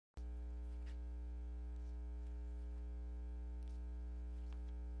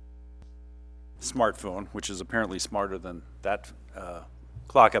smartphone, which is apparently smarter than that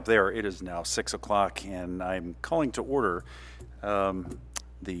clock up there. It is now 6 o'clock, and I'm calling to order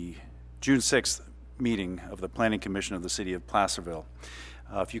the June 6th meeting of the Planning Commission of the City of Placerville.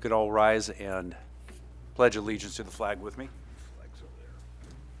 If you could all rise and pledge allegiance to the flag with me.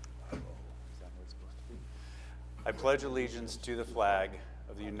 I pledge allegiance to the flag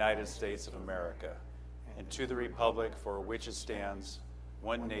of the United States of America and to the republic for which it stands,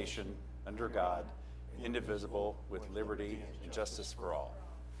 one nation, under God, indivisible, with liberty and justice for all.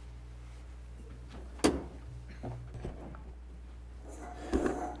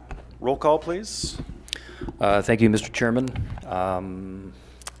 Roll call, please. Thank you, Mr. Chairman.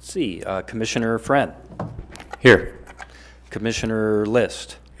 Let's see, Commissioner Friend. Here. Commissioner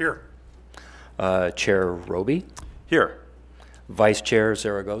List. Here. Chair Roby. Here. Vice Chair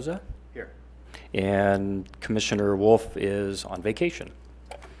Zaragoza. Here. And Commissioner Wolf is on vacation.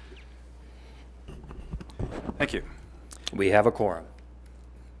 Thank you. We have a quorum.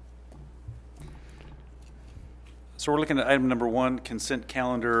 So we're looking at item number 1, consent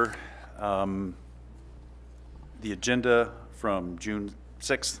calendar. The agenda from June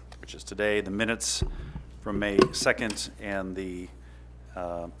 6th, which is today, the minutes from May 2nd, and the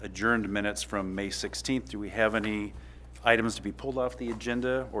adjourned minutes from May 16th. Do we have any items to be pulled off the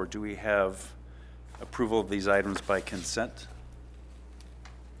agenda, or do we have approval of these items by consent?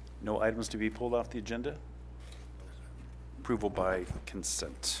 No items to be pulled off the agenda? Approval by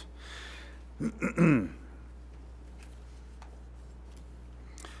consent.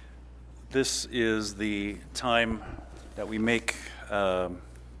 This is the time that we make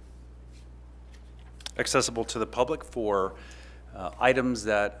accessible to the public for items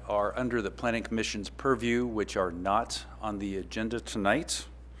that are under the Planning Commission's purview, which are not on the agenda tonight.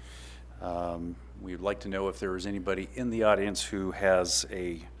 We'd like to know if there is anybody in the audience who has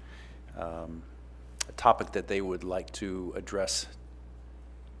a topic that they would like to address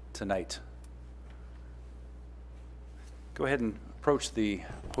tonight. Go ahead and approach the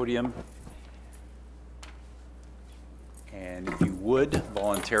podium. And if you would,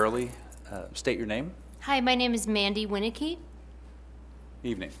 voluntarily, state your name. Hi, my name is Mandy Winicky.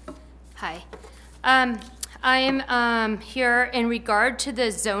 Evening. Hi. I am here in regard to the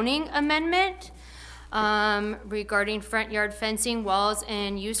zoning amendment regarding front yard fencing, walls,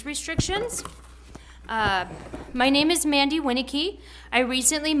 and use restrictions. My name is Mandy Winicky. I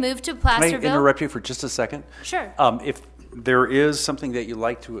recently moved to Placerville. Can I interrupt you for just a second? Sure. If there is something that you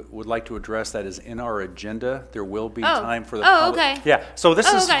would like to address that is in our agenda, there will be time for the public. Okay. Yeah. So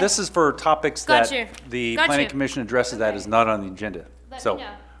this is okay. this is for topics Got that you. the Got Planning you. Commission addresses that is not on the agenda. Let so me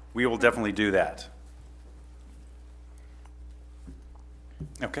know. we will definitely do that.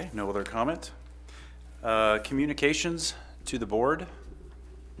 Okay. No other comment. Communications to the board.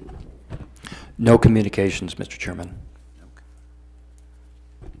 No communications, Mr. Chairman.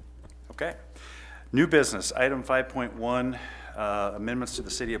 Okay. New business, item 5.1, amendments to the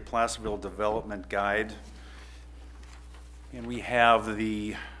City of Placerville Development Guide. And we have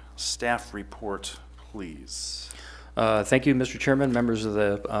the staff report, please. Thank you, Mr. Chairman, members of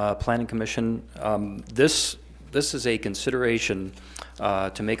the Planning Commission. This is a consideration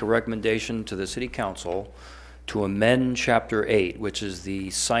to make a recommendation to the City Council to amend Chapter 8, which is the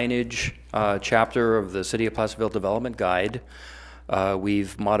signage chapter of the City of Placerville Development Guide.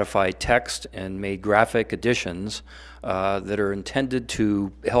 We've modified text and made graphic additions that are intended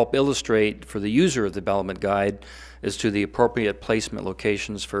to help illustrate for the user of the development guide as to the appropriate placement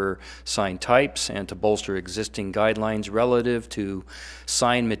locations for sign types and to bolster existing guidelines relative to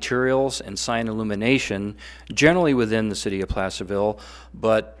sign materials and sign illumination, generally within the City of Placerville,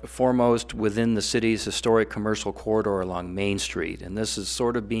 but foremost within the city's historic commercial corridor along Main Street. And this is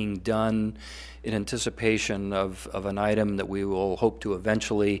sort of being done in anticipation of an item that we will hope to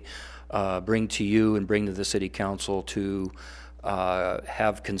eventually bring to you and bring to the City Council to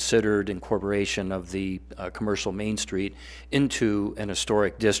have considered incorporation of the commercial Main Street into an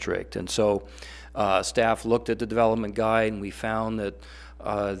historic district. And so staff looked at the development guide and we found that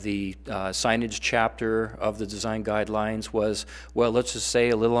the signage chapter of the design guidelines was, well, let's just say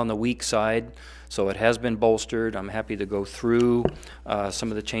a little on the weak side. So it has been bolstered. I'm happy to go through some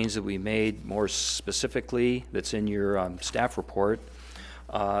of the changes that we made more specifically that's in your staff report.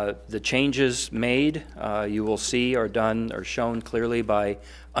 The changes made, you will see, are shown clearly by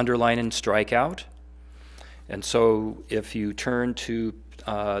underline and strikeout. And so if you turn to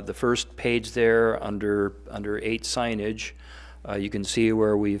the first page there under 8 signage, you can see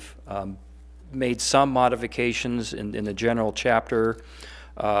where we've made some modifications in the general chapter.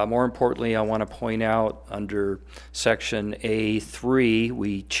 More importantly, I want to point out under section A3,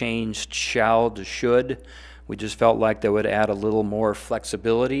 we changed shall to should. We just felt like that would add a little more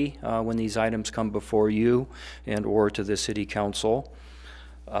flexibility when these items come before you and or to the city council.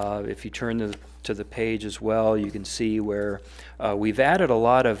 If you turn to the page as well, you can see where we've added a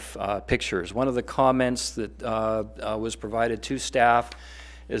lot of pictures. One of the comments that was provided to staff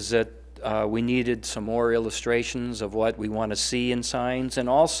is that we needed some more illustrations of what we want to see in signs, and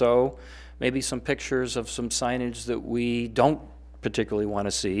also maybe some pictures of some signage that we don't particularly want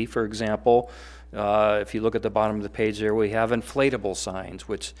to see. For example, if you look at the bottom of the page there, we have inflatable signs,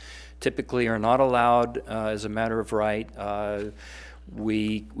 which typically are not allowed as a matter of right.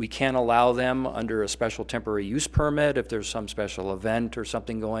 We can't allow them under a special temporary use permit if there's some special event or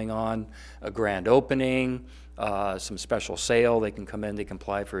something going on, a grand opening, some special sale. They can come in, they can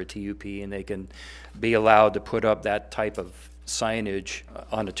apply for a TUP, and they can be allowed to put up that type of signage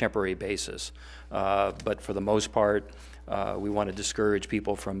on a temporary basis. But for the most part, we want to discourage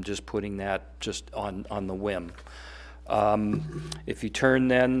people from just putting that just on the whim. If you turn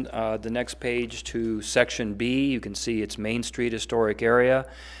then the next page to section B, you can see it's Main Street Historic Area,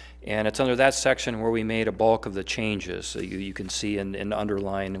 and it's under that section where we made a bulk of the changes. So you can see in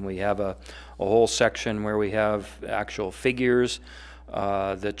underline, and we have a whole section where we have actual figures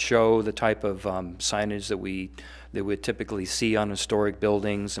that show the type of signage that we would typically see on historic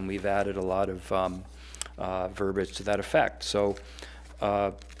buildings, and we've added a lot of verbiage to that effect. So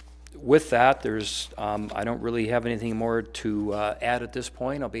with that, there's I don't really have anything more to add at this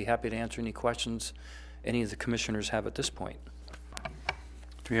point. I'll be happy to answer any questions any of the commissioners have at this point.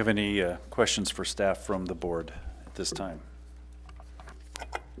 Do we have any questions for staff from the board at this time?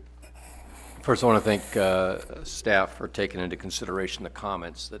 First, I want to thank staff for taking into consideration the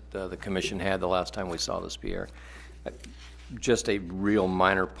comments that the commission had the last time we saw this, Pierre. Just a real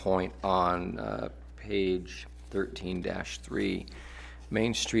minor point on page 13-3.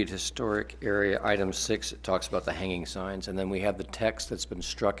 Main Street Historic Area, item 6, it talks about the hanging signs, and then we have the text that's been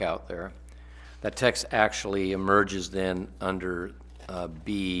struck out there. That text actually emerges then under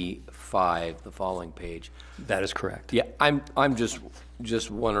B5, the following page. That is correct. Yeah, I'm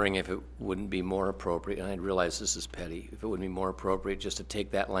just wondering if it wouldn't be more appropriate, and I realize this is petty, if it would be more appropriate just to take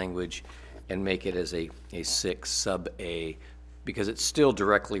that language and make it as a 6 sub A, because it's still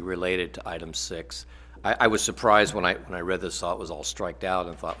directly related to item 6. I was surprised when I read this, saw it was all striked out,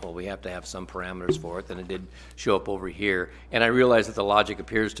 and thought, well, we have to have some parameters for it. Then it did show up over here, and I realized that the logic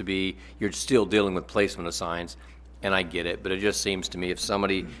appears to be you're still dealing with placement of signs, and I get it, but it just seems to me if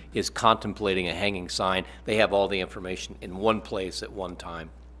somebody is contemplating a hanging sign, they have all the information in one place at one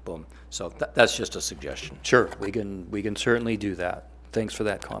time. Boom. So that's just a suggestion. Sure, we can certainly do that. Thanks for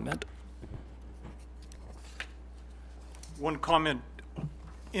that comment. One comment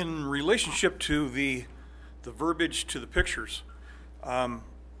in relationship to the verbiage to the pictures.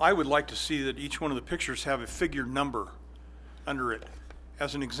 I would like to see that each one of the pictures have a figure number under it.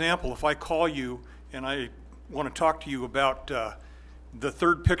 As an example, if I call you and I want to talk to you about the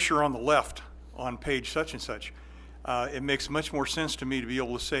third picture on the left on page such and such, it makes much more sense to me to be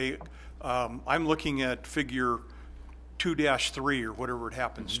able to say, I'm looking at figure 2-3 or whatever it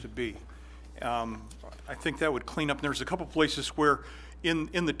happens to be. I think that would clean up. And there's a couple places where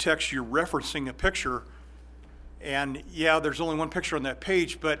in the text you're referencing a picture, and yeah, there's only one picture on that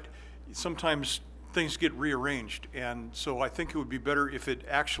page, but sometimes things get rearranged. And so I think it would be better if it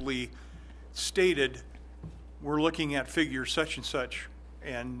actually stated, we're looking at figure such and such,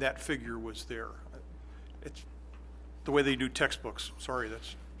 and that figure was there. It's the way they do textbooks. Sorry,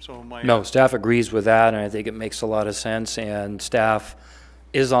 that's so my... No, staff agrees with that, and I think it makes a lot of sense, and staff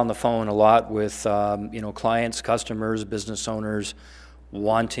is on the phone a lot with clients, customers, business owners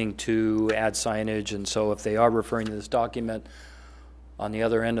wanting to add signage, and so if they are referring to this document on the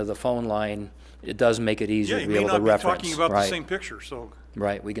other end of the phone line, it does make it easier to be able to reference. Yeah, you may not be talking about right. the same picture, so...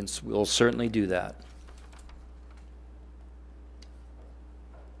 Right, we'll certainly do that.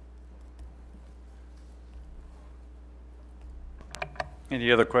 Any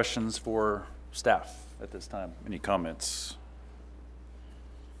other questions for staff at this time? Any comments?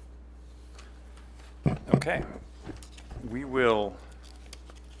 Okay. We will,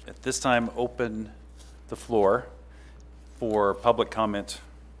 at this time, open the floor for public comment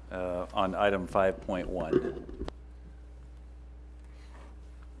on item 5.1.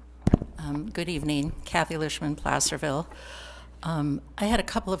 Good evening, Kathy Lishman, Placerville. I had a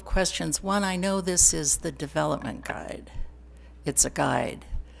couple of questions. One, I know this is the development guide. It's a guide,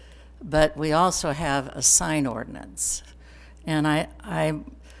 but we also have a sign ordinance. And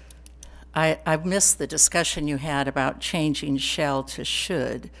I missed the discussion you had about changing shall to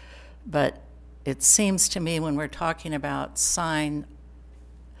should, but it seems to me when we're talking about sign,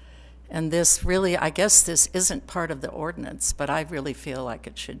 and this really, I guess this isn't part of the ordinance, but I really feel like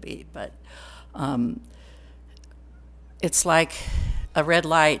it should be, but it's like a red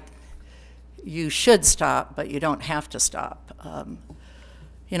light, you should stop, but you don't have to stop.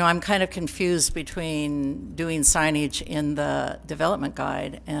 You know, I'm kind of confused between doing signage in the development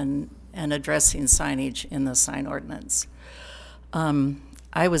guide and addressing signage in the sign ordinance.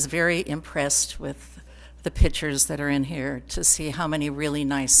 I was very impressed with the pictures that are in here to see how many really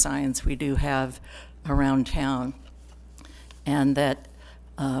nice signs we do have around town, and that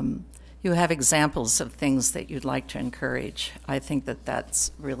you have examples of things that you'd like to encourage. I think that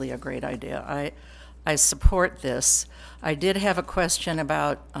that's really a great idea. I support this. I did have a question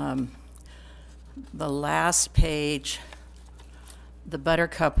about the last page, the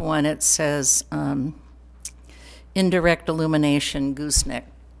Buttercup one. It says indirect illumination gooseneck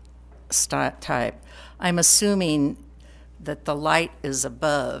type. I'm assuming that the light is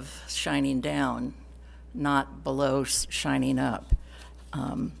above shining down, not below shining up.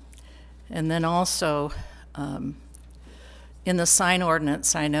 And then also in the sign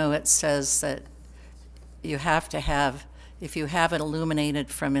ordinance, I know it says that you have to have, if you have it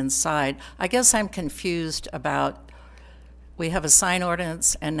illuminated from inside. I guess I'm confused about, we have a sign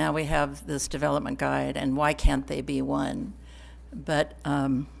ordinance and now we have this development guide, and why can't they be one? But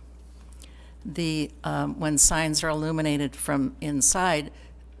when signs are illuminated from inside,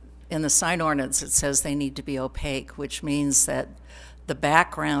 in the sign ordinance it says they need to be opaque, which means that the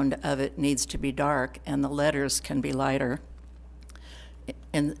background of it needs to be dark and the letters can be lighter.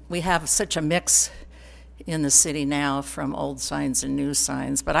 And we have such a mix in the city now from old signs and new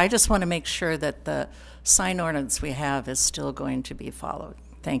signs, but I just want to make sure that the sign ordinance we have is still going to be followed.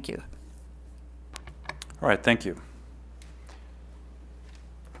 Thank you. All right, thank you.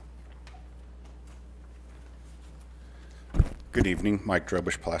 Good evening, Mike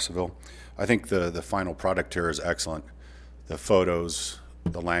Drobish, Placerville. I think the final product here is excellent. The photos,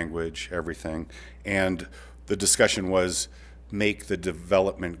 the language, everything. And the discussion was make the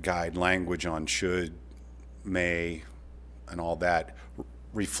development guide language on should, may, and all that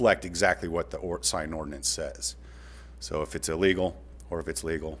reflect exactly what the sign ordinance says. So if it's illegal or if it's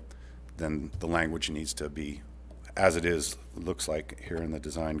legal, then the language needs to be as it is, looks like here in the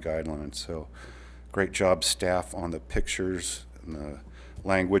design guidelines. So great job, staff, on the pictures and the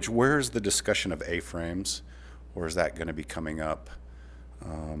language. Where's the discussion of A-frames, or is that going to be coming up?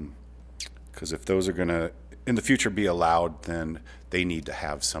 Because if those are going to, in the future, be allowed, then they need to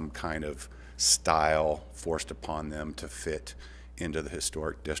have some kind of style forced upon them to fit into the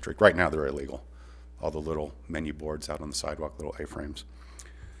historic district. Right now, they're illegal. All the little menu boards out on the sidewalk, little A-frames.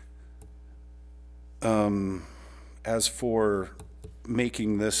 As for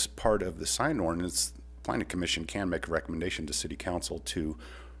making this part of the sign ordinance, Planning Commission can make a recommendation to City Council to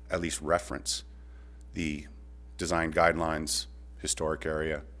at least reference the design guidelines, historic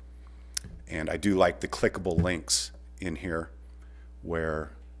area. And I do like the clickable links in here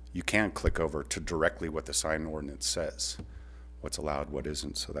where you can click over to directly what the sign ordinance says, what's allowed, what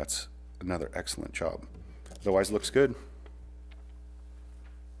isn't. So that's another excellent job. Otherwise, looks good.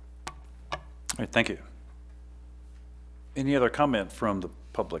 All right, thank you. Any other comment from the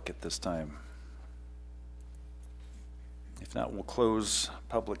public at this time? If not, we'll close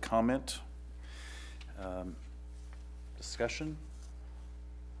public comment. Discussion?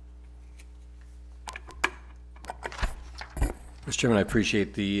 Mr. Chairman, I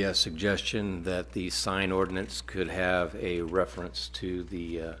appreciate the suggestion that the sign ordinance could have a reference to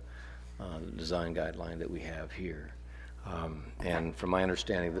the design guideline that we have here. And from my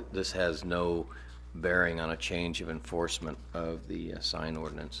understanding, this has no bearing on a change of enforcement of the sign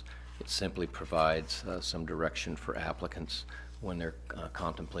ordinance. It simply provides some direction for applicants when they're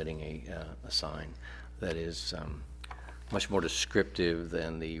contemplating a sign that is much more descriptive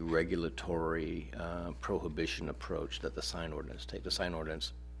than the regulatory prohibition approach that the sign ordinance takes. The sign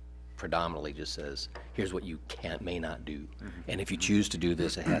ordinance predominantly just says, here's what you may not do. And if you choose to do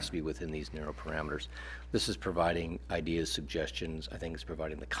this, it has to be within these narrow parameters. This is providing ideas, suggestions. I think it's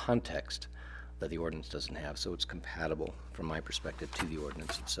providing the context that the ordinance doesn't have, so it's compatible from my perspective to the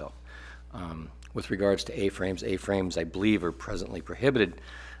ordinance itself. With regards to A-frames, I believe are presently prohibited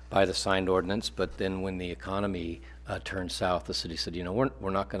by the signed ordinance, but then when the economy turned south, the city said, you know,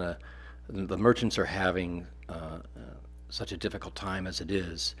 we're not going to, the merchants are having such a difficult time as it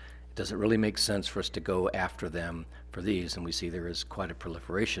is. It doesn't really make sense for us to go after them for these, and we see there is quite a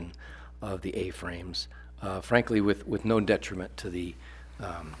proliferation of the A-frames, frankly with no detriment to the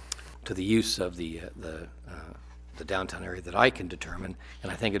to the use of the downtown area that I can determine,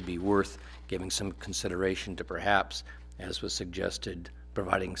 and I think it'd be worth giving some consideration to perhaps, as was suggested,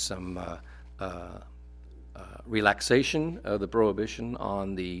 providing some relaxation of the prohibition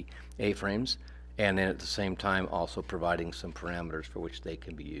on the A-frames, and then at the same time also providing some parameters for which they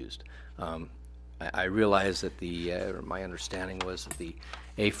can be used. I realize that my understanding was that the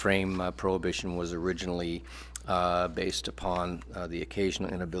A-frame prohibition was originally based upon the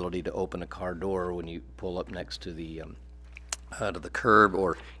occasional inability to open a car door when you pull up next to the curb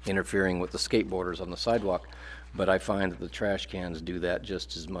or interfering with the skateboarders on the sidewalk. But I find that the trash cans do that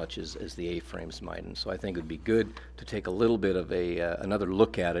just as much as the A-frames might. And so I think it would be good to take a little bit of another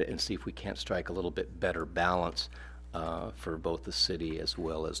look at it and see if we can't strike a little bit better balance for both the city as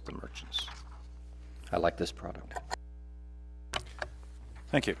well as the merchants. I like this product.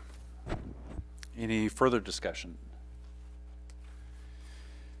 Thank you. Any further discussion?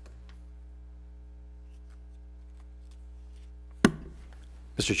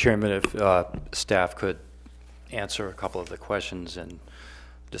 Mr. Chairman, if staff could answer a couple of the questions and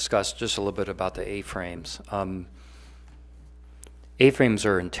discuss just a little bit about the A-frames. A-frames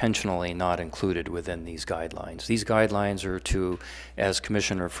are intentionally not included within these guidelines. These guidelines are to, as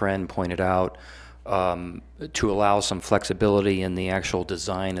Commissioner Friend pointed out, to allow some flexibility in the actual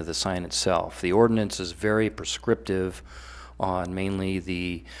design of the sign itself. The ordinance is very prescriptive on mainly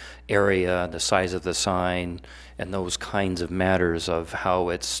the area, the size of the sign, and those kinds of matters of how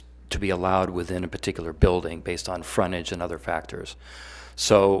it's to be allowed within a particular building based on frontage and other factors.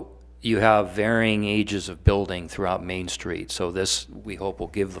 So you have varying ages of building throughout Main Street. So this, we hope, will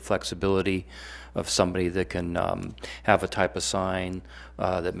give the flexibility of somebody that can have a type of sign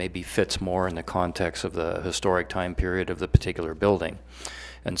that maybe fits more in the context of the historic time period of the particular building.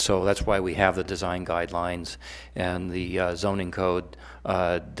 And so that's why we have the design guidelines, and the zoning code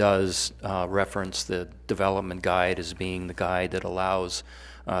does reference the development guide as being the guide that allows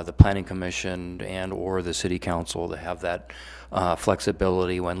the Planning Commission and or the City Council to have that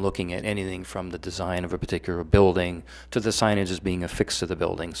flexibility when looking at anything from the design of a particular building to the signage as being affixed to the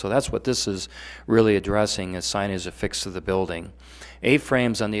building. So that's what this is really addressing, is signage affixed to the building.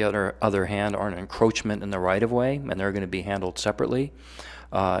 A-frames, on the other hand, are an encroachment in the right-of-way, and they're going to be handled separately.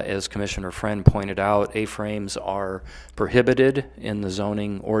 As Commissioner Friend pointed out, A-frames are prohibited in the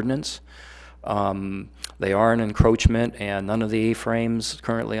zoning ordinance. They are an encroachment, and none of the A-frames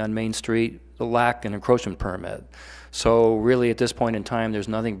currently on Main Street lack an encroachment permit. So really at this point in time, there's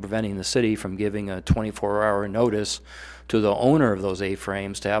nothing preventing the city from giving a 24-hour notice to the owner of those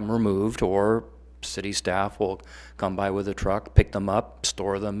A-frames to have them removed, or city staff will come by with a truck, pick them up,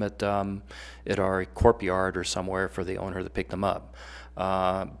 store them at our corp yard or somewhere for the owner to pick them up.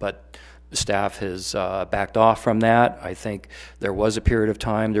 But staff has backed off from that. I think there was a period of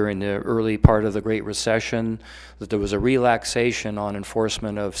time during the early part of the Great Recession that there was a relaxation on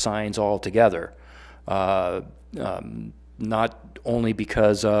enforcement of signs altogether. Not only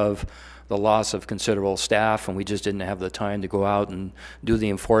because of the loss of considerable staff and we just didn't have the time to go out and do the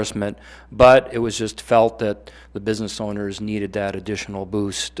enforcement, but it was just felt that the business owners needed that additional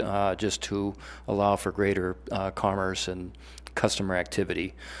boost just to allow for greater commerce and customer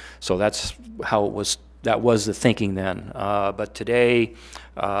activity. So that's how it was. That was the thinking then. But today,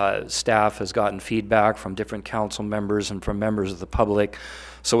 staff has gotten feedback from different council members and from members of the public.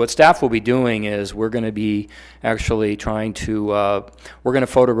 So what staff will be doing is we're going to be actually trying to, we're going to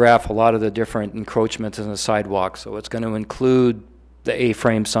photograph a lot of the different encroachments in the sidewalk. So it's going to include the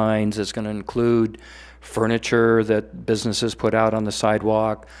A-frame signs. It's going to include furniture that businesses put out on the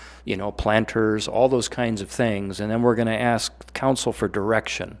sidewalk, you know, planters, all those kinds of things. And then we're going to ask council for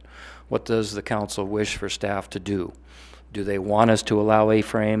direction. What does the council wish for staff to do? Do they want us to allow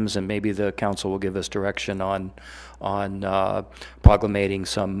A-frames? And maybe the council will give us direction on proclamating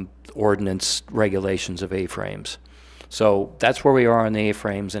some ordinance regulations of A-frames. So that's where we are on the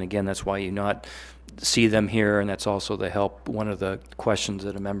A-frames, and again, that's why you not see them here, and that's also the help, one of the questions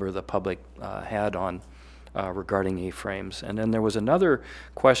that a member of the public had on regarding A-frames. And then there was another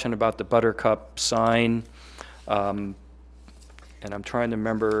question about the Buttercup sign, and I'm trying to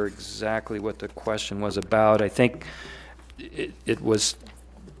remember exactly what the question was about. I think it was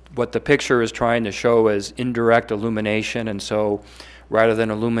what the picture is trying to show as indirect illumination, and so rather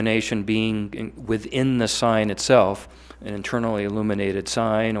than illumination being within the sign itself, an internally illuminated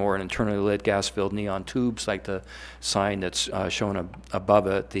sign or an internally lit gas-filled neon tubes like the sign that's shown above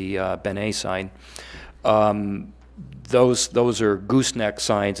it, the Ben-A sign, those are gooseneck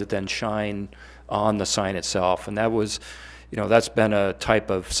signs that then shine on the sign itself, and that was you know, that's been a type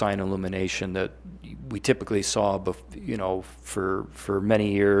of sign illumination that we typically saw, you know, for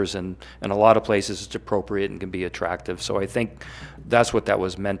many years, and in a lot of places it's appropriate and can be attractive. So I think that's what that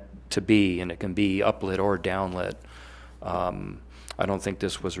was meant to be, and it can be uplit or downlit. I don't think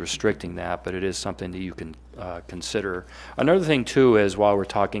this was restricting that, but it is something that you can consider. Another thing too is, while we're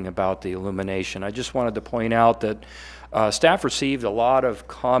talking about the illumination, I just wanted to point out that staff received a lot of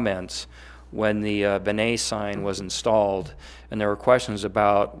comments when the Benet sign was installed, and there were questions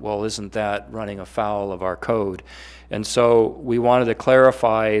about, well, isn't that running afoul of our code? And so we wanted to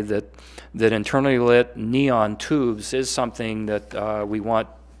clarify that internally lit neon tubes is something that we want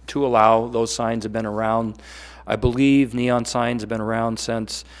to allow. Those signs have been around. I believe neon signs have been around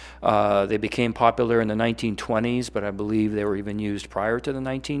since they became popular in the 1920s, but I believe they were even used prior to the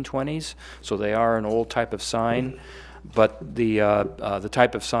 1920s. So they are an old type of sign. But the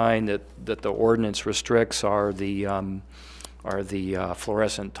type of sign that the ordinance restricts are the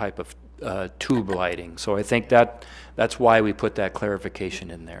fluorescent type of tube lighting. So I think that's why we put that clarification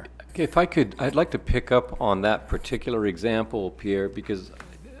in there. Okay, if I could, I'd like to pick up on that particular example, Pierre, because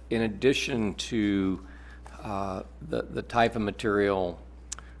in addition to the type of material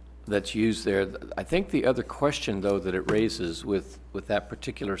that's used there, I think the other question, though, that it raises with that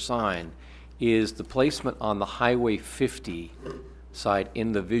particular sign is the placement on the Highway 50 side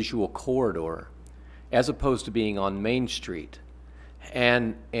in the visual corridor, as opposed to being on Main Street.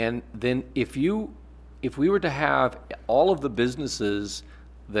 And then if we were to have all of the businesses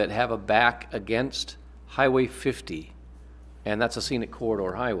that have a back against Highway 50, and that's a scenic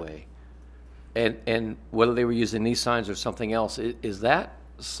corridor highway, and whether they were using these signs or something else, is that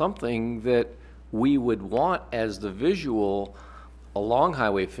something that we would want as the visual along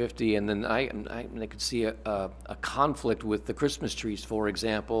Highway 50? And then I could see a conflict with the Christmas trees, for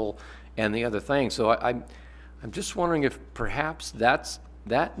example, and the other thing. So I'm just wondering if perhaps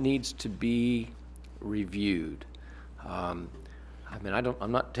that needs to be reviewed. I mean,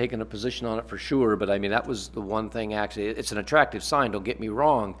 I'm not taking a position on it for sure, but I mean, that was the one thing. Actually, it's an attractive sign, don't get me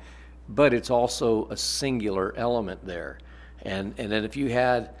wrong, but it's also a singular element there. And then if you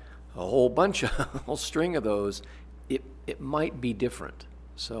had a whole bunch of, a whole string of those, it might be different.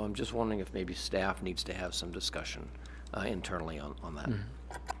 So I'm just wondering if maybe staff needs to have some discussion internally on that.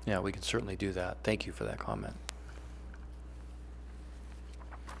 Mm-hmm. Yeah, we can certainly do that. Thank you for that comment.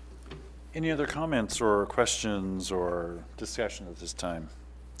 Any other comments or questions or discussion at this time?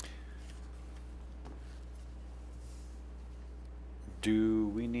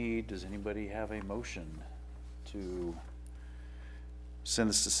 Does anybody have a motion to send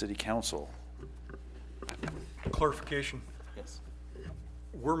this to City Council? Clarification. Yes.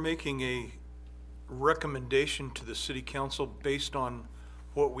 We're making a recommendation to the city council based on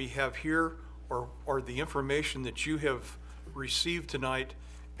what we have here, or the information that you have received tonight,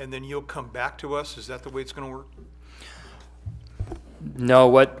 and then you'll come back to us? Is that the way it's going to work? No,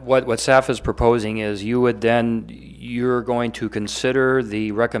 what staff is proposing is you're going to consider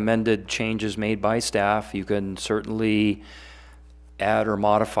the recommended changes made by staff. You can certainly add or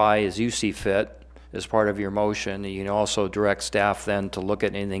modify as you see fit as part of your motion. You can also direct staff then to look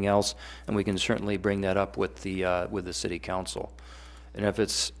at anything else, and we can certainly bring that up with the city council. And if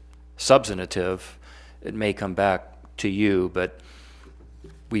it's substantive, it may come back to you, but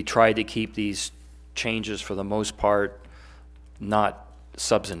we try to keep these changes for the most part not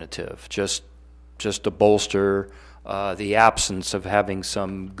substantive, just to bolster the absence of having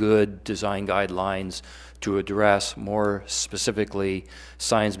some good design guidelines to address more specifically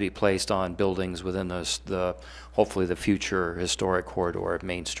signs be placed on buildings within hopefully the future historic corridor of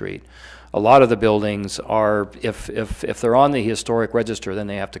Main Street. A lot of the buildings are, if they're on the historic register, then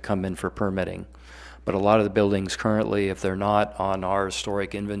they have to come in for permitting. But a lot of the buildings currently, if they're not on our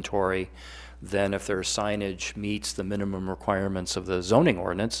historic inventory, then if their signage meets the minimum requirements of the zoning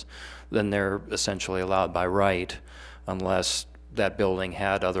ordinance, then they're essentially allowed by right, unless that building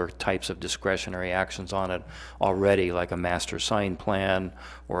had other types of discretionary actions on it already, like a master sign plan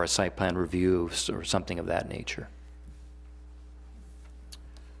or a site plan review or something of that nature.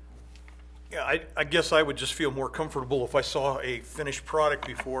 Yeah, I guess I would just feel more comfortable if I saw a finished product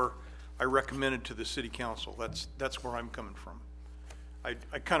before I recommend it to the city council. That's where I'm coming from. I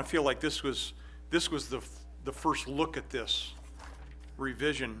kind of feel like this was the first look at this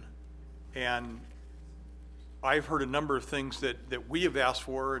revision, and I've heard a number of things that we have asked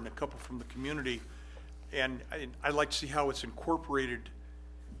for, and a couple from the community, and I'd like to see how it's incorporated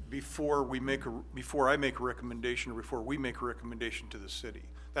before I make a recommendation, or before we make a recommendation to the city.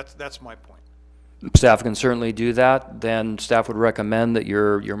 That's my point. Staff can certainly do that. Then staff would recommend that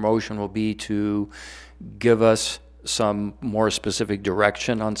your motion will be to give us some more specific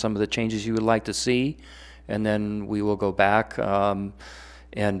direction on some of the changes you would like to see, and then we will go back and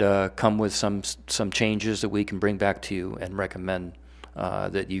come with some changes that we can bring back to you and recommend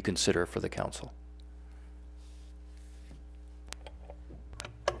that you consider for the council.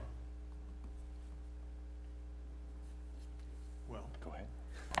 Well, Go ahead.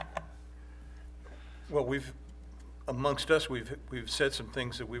 well, amongst us, we've said some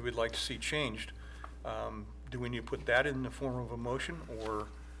things that we would like to see changed. Do we need to put that in the form of a motion, or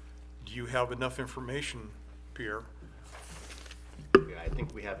do you have enough information, Pierre? Yeah, I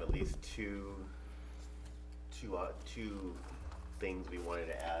think we have at least two things we wanted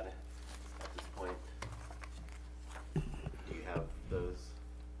to add at this point. Do you have those?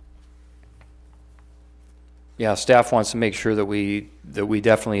 Yeah, staff wants to make sure that we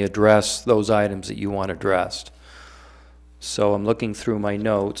definitely address those items that you want addressed. So I'm looking through my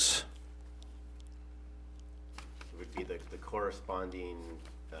notes. It would be the corresponding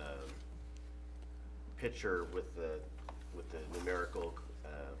picture with the numerical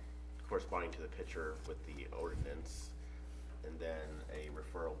corresponding to the picture with the ordinance, and then a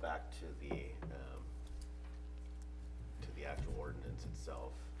referral back to the actual ordinance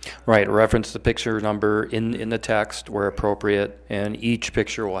itself. Right, reference the picture number in the text where appropriate, and each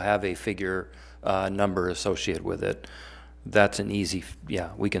picture will have a figure number associated with it. That's an easy, yeah,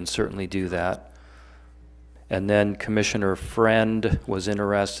 we can certainly do that. And then Commissioner Friend was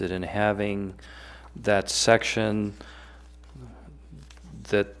interested in having that section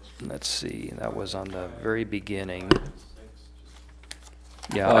that, let's see, that was on the very beginning.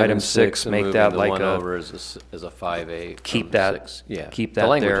 Yeah, item 6, and make moving that the like one a, over as a 5A. keep from that, 6. Yeah, keep the that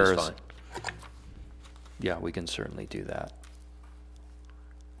language there. is fine. Yeah, we can certainly do that.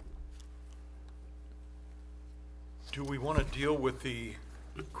 Do we want to deal with the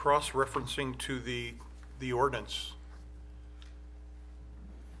cross-referencing to the ordinance?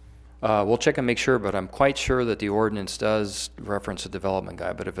 We'll check and make sure, but I'm quite sure that the ordinance does reference a development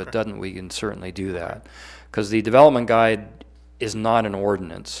guide, but if it doesn't, we can certainly do that. Because the development guide is not an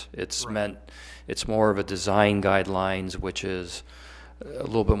ordinance. It's it's more of a design guidelines, which is a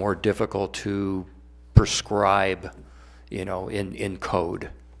little bit more difficult to prescribe, in code.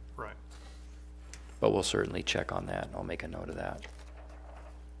 Right. But we'll certainly check on that, and I'll make a note of that.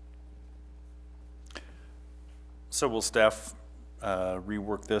 So will staff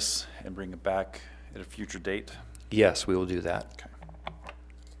rework this and bring it back at a future date? Yes, we will do that. Okay.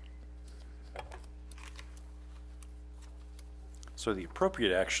 So the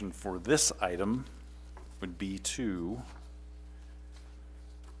appropriate action for this item would be to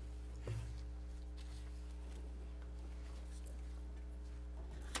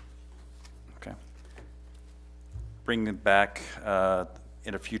bring it back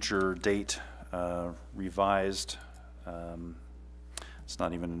in a future date, revised. It's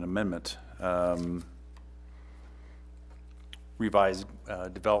not even an amendment. Revised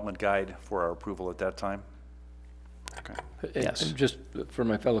development guide for our approval at that time. Okay. Yes. And just for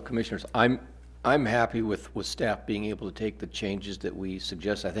my fellow commissioners, I'm happy with staff being able to take the changes that we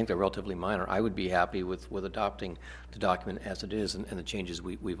suggest. I think they're relatively minor. I would be happy with adopting the document as it is and the changes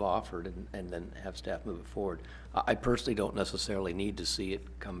we've offered, and then have staff move it forward. I personally don't necessarily need to see it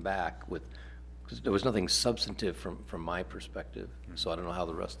come back because there was nothing substantive from my perspective. So I don't know how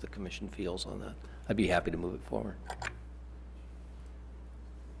the rest of the commission feels on that. I'd be happy to move it forward.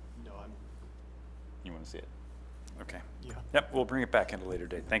 No, You want to see it? Okay. yeah. Yep, we'll bring it back at a later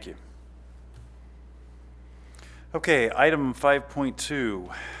date. Thank you. Okay, item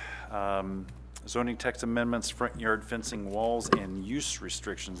 5.2, zoning text amendments, front yard fencing, walls, and use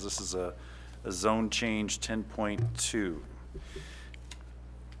restrictions. This is a zone change 10.2.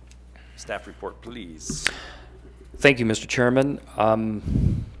 Staff report, please. Thank you, Mr. Chairman.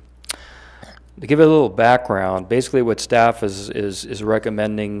 To give it a little background, basically what staff is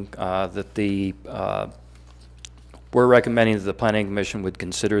recommending we're recommending that the Planning Commission would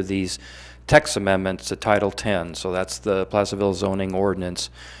consider these text amendments to Title 10. So that's the Placerville zoning ordinance.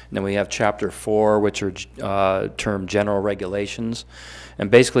 And then we have Chapter 4, which are termed general regulations, and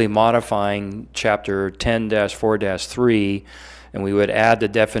basically modifying Chapter 10-4-3. And we would add the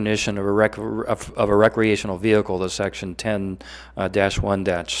definition of a recreational vehicle to Section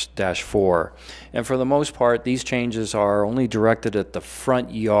 10-1-4. And for the most part, these changes are only directed at the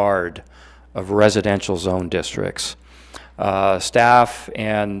front yard of residential zone districts. Staff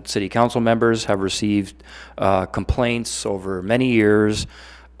and city council members have received complaints over many years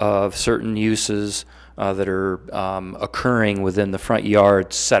of certain uses that are occurring within the front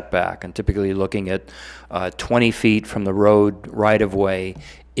yard setback, and typically looking at 20 feet from the road right-of-way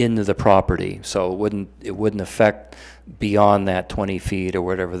into the property. So it wouldn't affect beyond that 20 feet or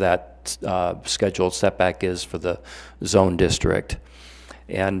whatever that scheduled setback is for the zone district.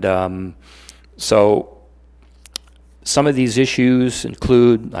 And so some of these issues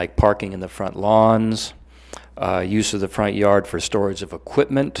include like parking in the front lawns, use of the front yard for storage of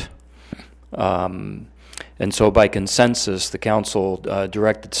equipment. And so by consensus, the council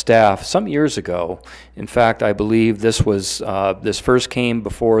directed staff some years ago. In fact, I believe this first came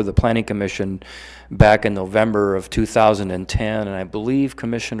before the Planning Commission back in November of 2010, and I believe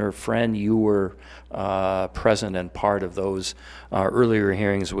Commissioner Friend, you were present and part of those earlier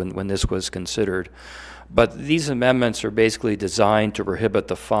hearings when this was considered. But these amendments are basically designed to prohibit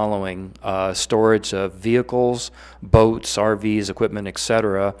the following: storage of vehicles, boats, RVs, equipment,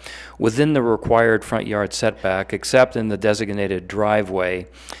 etc., within the required front yard setback, except in the designated driveway.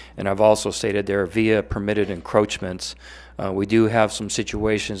 And I've also stated there via permitted encroachments. We do have some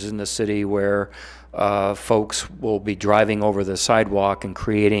situations in the city where folks will be driving over the sidewalk and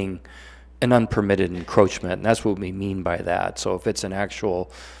creating an unpermitted encroachment, and that's what we mean by that. So if it's an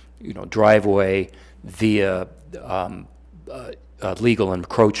actual, driveway via legal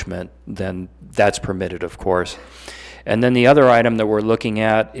encroachment, then that's permitted, of course. And then the other item that we're looking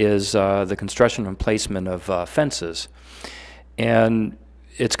at is the construction and placement of fences. And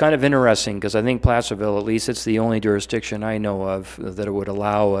it's kind of interesting because I think Placerville, at least it's the only jurisdiction I know of that it would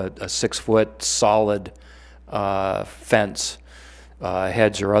allow a 6-foot solid fence,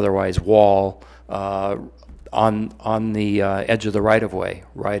 hedge or otherwise wall, on the edge of the right-of-way,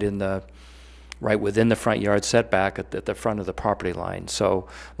 right within the front yard setback at the front of the property line. So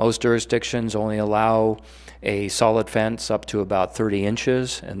most jurisdictions only allow a solid fence up to about 30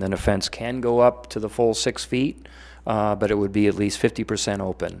 inches, and then a fence can go up to the full 6 feet, but it would be at least 50%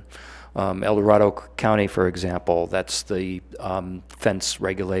 open. El Dorado County, for example, that's the fence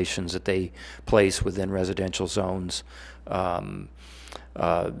regulations that they place within residential zones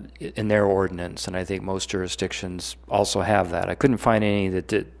in their ordinance, and I think most jurisdictions also have that. I couldn't find any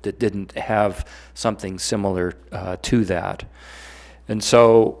that didn't have something similar to that. And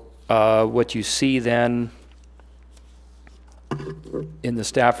so what you see then in the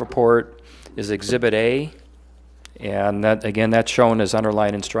staff report is Exhibit A, and that, again, that's shown as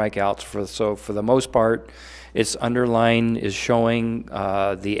underlined in strikeouts. So for the most part, its underline is showing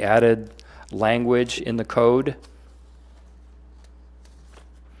the added language in the code.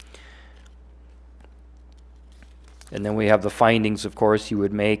 And then we have the findings, of course, you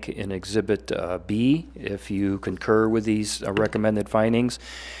would make in Exhibit B if you concur with these recommended findings.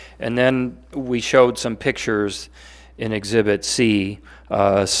 And then we showed some pictures in Exhibit C.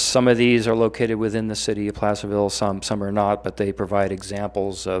 Some of these are located within the city of Placerville, some are not, but they provide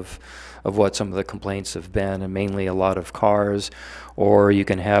examples of what some of the complaints have been, and mainly a lot of cars. Or you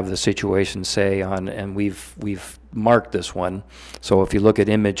can have the situation, say, and we've marked this one. So if you look at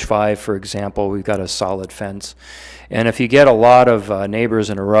image 5, for example, we've got a solid fence. And if you get a lot of neighbors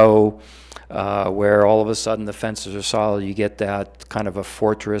in a row where all of a sudden the fences are solid, you get that kind of a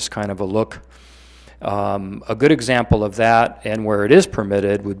fortress kind of a look. A good example of that, and where it is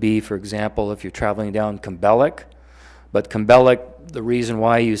permitted, would be, for example, if you're traveling down Cumberland. But Cumberland, the reason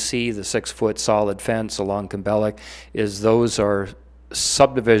why you see the 6-foot solid fence along Cumberland is those are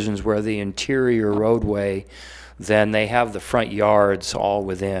subdivisions where the interior roadway, then they have the front yards all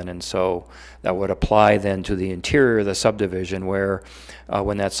within, and so that would apply then to the interior of the subdivision, where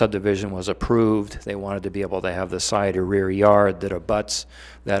when that subdivision was approved, they wanted to be able to have the side or rear yard that abuts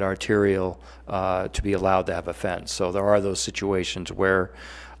that arterial to be allowed to have a fence. So there are those situations where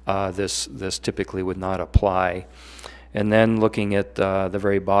this typically would not apply. And then looking at the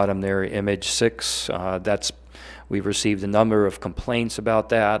very bottom there, image 6, we've received a number of complaints about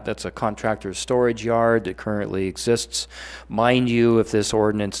that. That's a contractor's storage yard that currently exists. Mind you, if this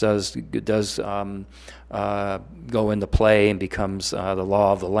ordinance does go into play and becomes the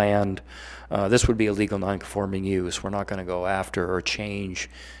law of the land, this would be a legal nonconforming use. We're not going to go after or change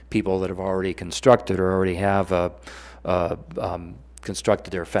people that have already constructed or already have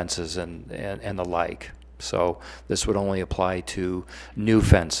constructed their fences and the like. So this would only apply to new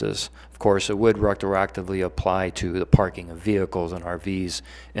fences. Of course, it would retroactively apply to the parking of vehicles and RVs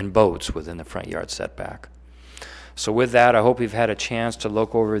and boats within the front yard setback. So with that, I hope you've had a chance to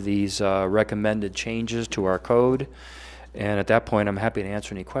look over these recommended changes to our code. And at that point, I'm happy to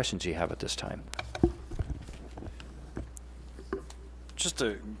answer any questions you have at this time. Just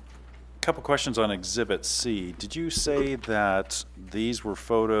a couple questions on Exhibit C. Did you say that these were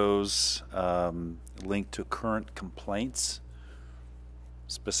photos linked to current complaints,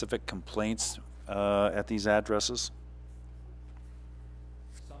 specific complaints at these addresses?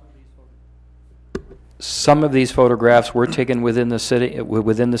 Some of these photographs were taken within the city.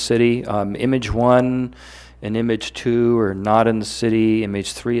 Image 1 and image 2 are not in the city.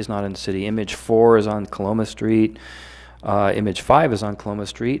 Image 3 is not in the city. Image 4 is on Coloma Street. Image 5 is on Coloma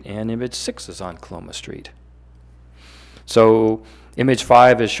Street, and image 6 is on Coloma Street. So image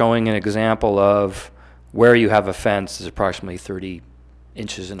 5 is showing an example of where you have a fence is approximately 30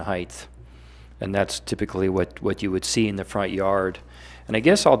 inches in height. And that's typically what you would see in the front yard. And I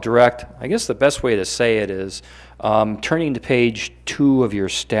guess the best way to say it is, turning to page 2 of your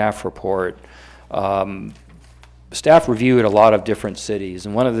staff report, staff reviewed a lot of different cities,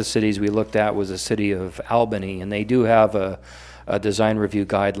 and one of the cities we looked at was the city of Albany, and they do have a design review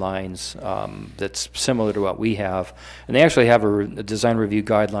guidelines that's similar to what we have. And they actually have a design review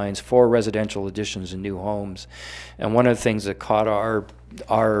guidelines for residential additions and new homes. And one of the things that caught our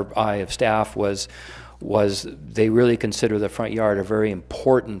eye of staff was they really consider the front yard a very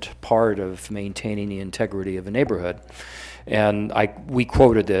important part of maintaining the integrity of a neighborhood. And we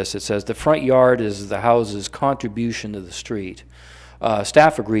quoted this. It says, "The front yard is the house's contribution to the street."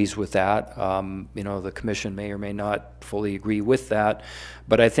 Staff agrees with that. The commission may or may not fully agree with that,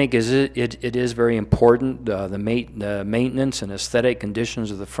 but I think it is very important. The maintenance and aesthetic conditions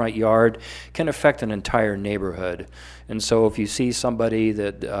of the front yard can affect an entire neighborhood. And so if you see somebody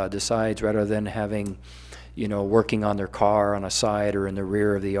that decides, rather than having working on their car on a side or in the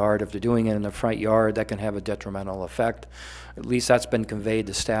rear of the yard, if they're doing it in the front yard, that can have a detrimental effect. At least that's been conveyed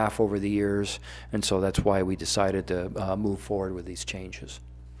to staff over the years, and so that's why we decided to move forward with these changes.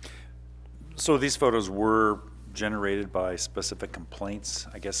 So these photos were generated by specific complaints,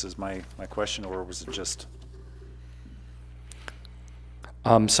 I guess is my question, or was it just?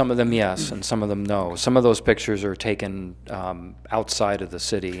 Some of them yes, and some of them no. Some of those pictures are taken outside of the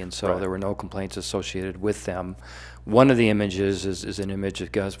city, and so Right. there were no complaints associated with them. One of the images is an image,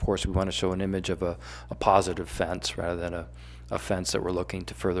 because of course we want to show an image of a positive fence rather than a fence that we're looking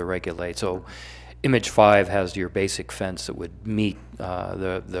to further regulate. So image 5 has your basic fence that would meet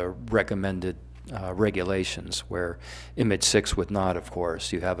the recommended regulations, where image 6 would not, of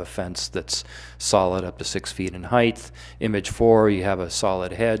course. You have a fence that's solid up to 6 feet in height. Image 4, you have a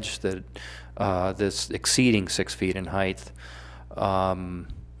solid hedge that's exceeding 6 feet in height.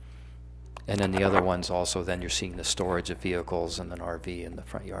 And then the other ones also, then you're seeing the storage of vehicles and an RV in the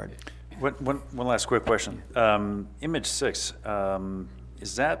front yard. One last quick question. Image 6,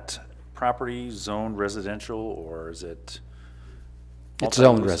 is that property zoned residential, or is it? It's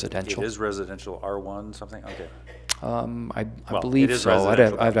zoned multi-use? residential. It is residential, R1 something? Okay. I Well, believe it is so.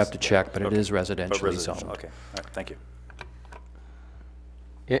 residential, I'd have but to check, but it okay. is But residentially residential, zoned. okay. All right, thank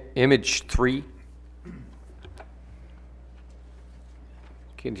you. Image 3.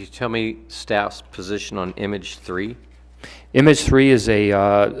 Can you tell me staff's position on image 3? Image 3 is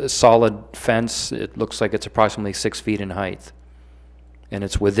a solid fence. It looks like it's approximately 6 feet in height, and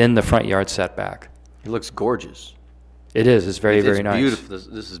it's within the front yard setback. It looks gorgeous. It is. It's very, It's very nice. beautiful.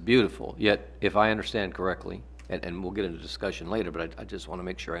 This is beautiful. Yet, if I understand correctly, and we'll get into discussion later, but I just want to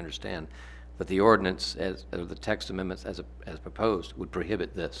make sure I understand, that the ordinance, or the text amendments as proposed, would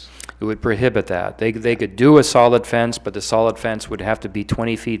prohibit this. It would prohibit that. They could do a solid fence, but the solid fence would have to be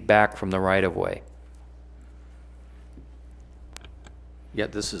 20 feet back from the right-of-way.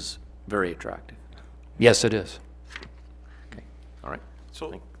 Yet this is very attractive. Yes, it is. Okay, all right.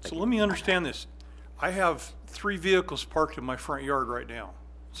 So Thank you. let me understand this. I have 3 vehicles parked in my front yard right now,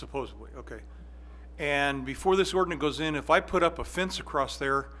 supposedly, okay? And before this ordinance goes in, if I put up a fence across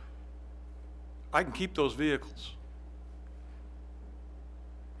there, I can keep those vehicles.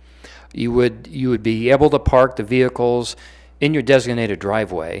 You would be able to park the vehicles in your designated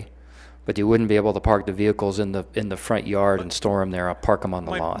driveway, but you wouldn't be able to park the vehicles in the front yard and store them there, or park them on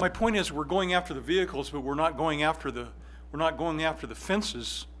the My lawn. point is, we're going after the vehicles, but we're not going after the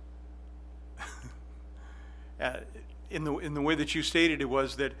fences. In the way that you stated it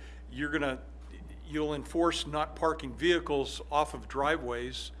was that you'll enforce not parking vehicles off of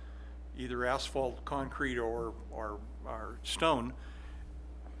driveways, either asphalt, concrete, or stone.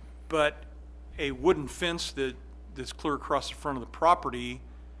 But a wooden fence that's clear across the front of the property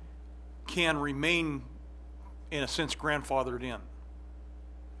can remain, in a sense, grandfathered in.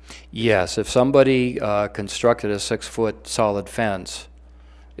 Yes, if somebody constructed a 6-foot solid fence,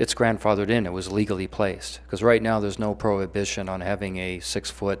 it's grandfathered in. It was legally placed. Because right now, there's no prohibition on having a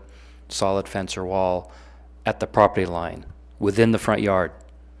 6-foot solid fence or wall at the property line, within the front yard.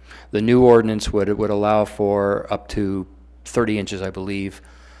 The new ordinance would allow for up to 30 inches, I believe,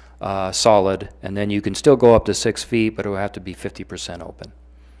 solid, and then you can still go up to 6 feet, but it will have to be 50% open.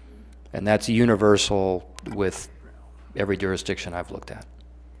 And that's universal with every jurisdiction I've looked at.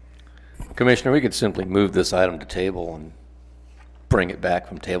 Commissioner, we could simply move this item to table and bring it back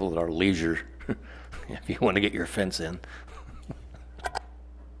from table at our leisure if you want to get your fence in.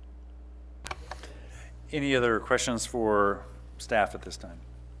 Any other questions for staff at this time?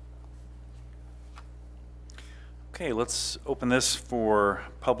 Okay, let's open this for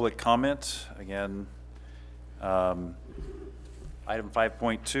public comment. Again, item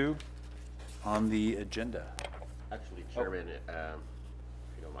 5.2 on the agenda. Actually, Chairman,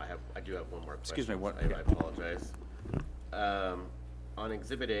 you know, I do have one more question. Excuse me, what- I apologize. On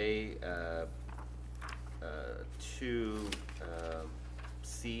Exhibit A,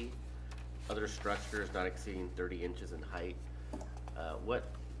 2C, other structures not exceeding 30 inches in height, what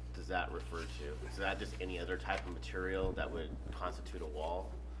does that refer to? Is that just any other type of material that would constitute a wall?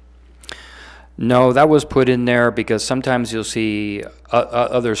 No, that was put in there because sometimes you'll see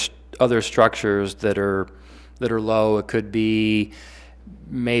other structures that are low. It could be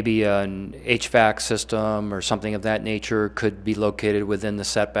maybe an HVAC system or something of that nature could be located within the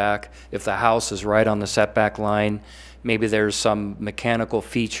setback. If the house is right on the setback line, maybe there's some mechanical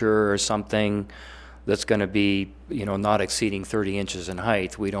feature or something that's going to be, you know, not exceeding 30 inches in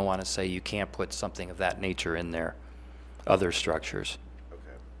height. We don't want to say you can't put something of that nature in there, other structures.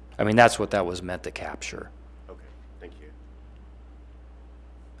 Okay, I mean, that's what that was meant to capture. okay, thank you.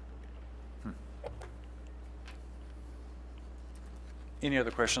 Any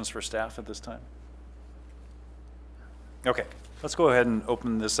other questions for staff at this time? Okay, let's go ahead and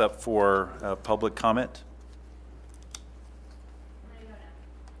open this up for public comment.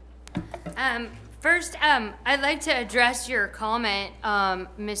 First, I'd like to address your comment,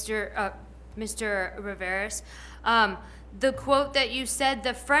 Mr. Rivera. The quote that you said,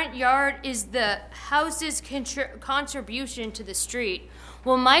 "The front yard is the house's contribution to the street."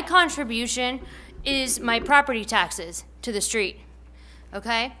 Well, my contribution is my property taxes to the street.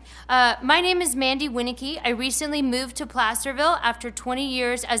 Okay? My name is Mandy Winicky. I recently moved to Placerville after 20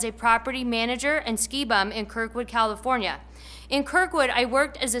 years as a property manager and ski bum in Kirkwood, California. In Kirkwood, I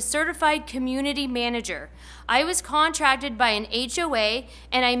worked as a certified community manager. I was contracted by an HOA,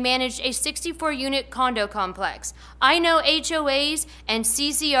 and I managed a 64-unit condo complex. I know HOAs and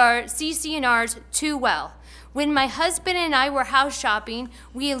CC&Rs too well. When my husband and I were house shopping,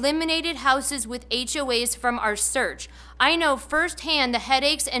 we eliminated houses with HOAs from our search. I know firsthand the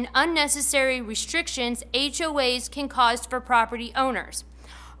headaches and unnecessary restrictions HOAs can cause for property owners.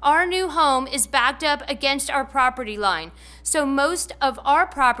 Our new home is backed up against our property line, so most of our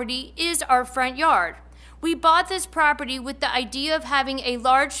property is our front yard. We bought this property with the idea of having a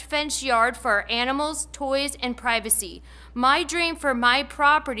large fenced yard for our animals, toys, and privacy. My dream for my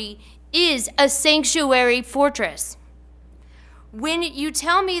property is a sanctuary fortress. When you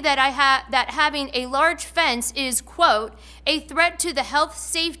tell me that that having a large fence is, quote, a threat to the health,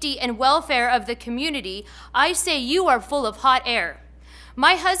 safety, and welfare of the community, I say you are full of hot air.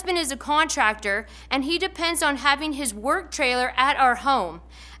 My husband is a contractor, and he depends on having his work trailer at our home.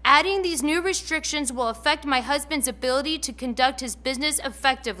 Adding these new restrictions will affect my husband's ability to conduct his business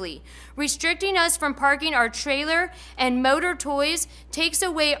effectively. Restricting us from parking our trailer and motor toys takes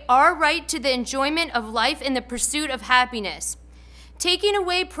away our right to the enjoyment of life and the pursuit of happiness. Taking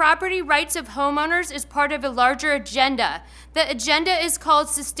away property rights of homeowners is part of a larger agenda. The agenda is called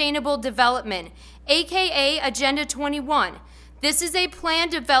Sustainable Development, aka Agenda 21. This is a plan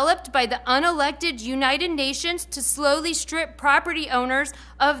developed by the unelected United Nations to slowly strip property owners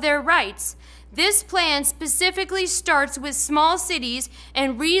of their rights. This plan specifically starts with small cities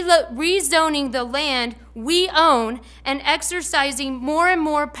and rezoning the land we own and exercising more and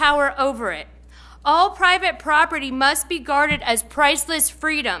more power over it. All private property must be guarded as priceless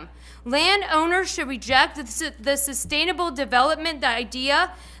freedom. Landowners should reject the sustainable development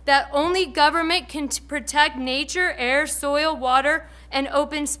idea that only government can protect nature, air, soil, water, and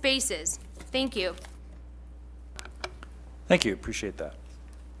open spaces. Thank you. Thank you, appreciate that.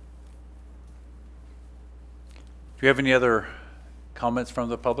 Do you have any other comments from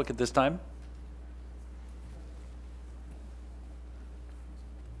the public at this time?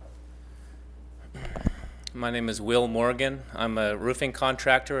 My name is Will Morgan. I'm a roofing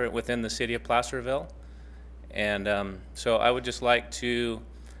contractor within the city of Placerville. And so I would just like to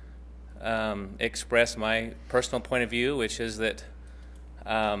express my personal point of view, which is that,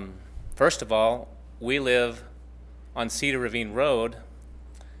 first of all, we live on Cedar Ravine Road,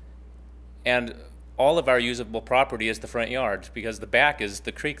 and all of our usable property is the front yard because the back is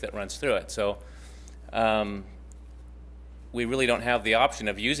the creek that runs through it. So we really don't have the option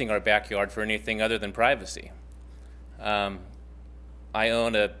of using our backyard for anything other than privacy. I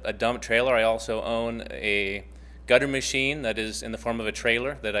own a dump trailer. I also own a gutter machine that is in the form of a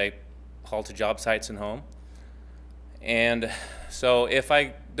trailer that I haul to job sites and home. And so if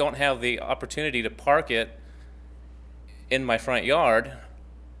I don't have the opportunity to park it in my front yard,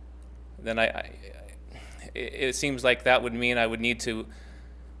 then it seems like that would mean I would need to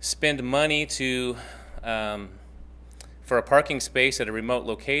spend money to for a parking space at a remote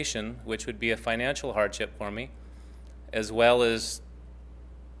location, which would be a financial hardship for me, as well as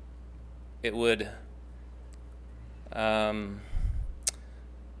it would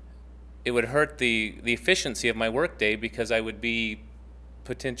hurt the efficiency of my workday, because I would be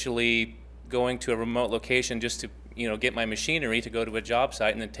potentially going to a remote location just to get my machinery to go to a job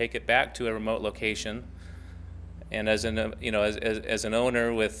site and then take it back to a remote location. And as an as an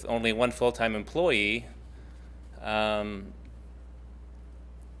owner with only one full-time employee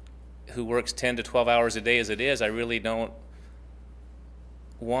who works 10 to 12 hours a day as it is, I really don't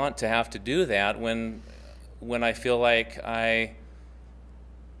want to have to do that when I feel like I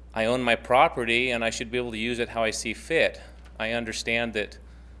own my property and I should be able to use it how I see fit. I understand that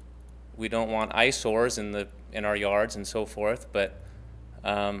we don't want eyesores in our yards and so forth, but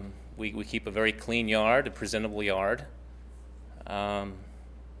we keep a very clean yard, a presentable yard, and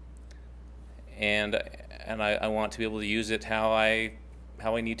I want to be able to use it how I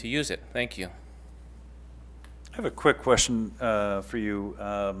need to use it. Thank you. I have a quick question for you.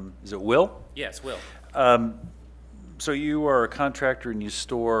 Is it Will? Yes, Will. So you are a contractor and you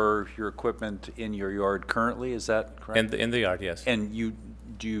store your equipment in your yard currently, is that correct? In the yard, yes. And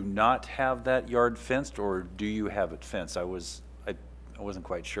do you not have that yard fenced, or do you have it fenced? I wasn't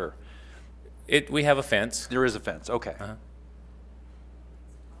quite sure. We have a fence. There is a fence, okay. Uh-huh.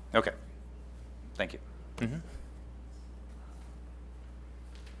 Okay, thank you. Mm-hmm.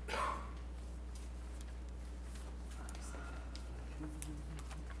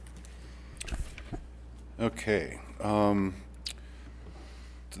 Okay. The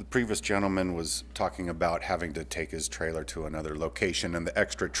previous gentleman was talking about having to take his trailer to another location and the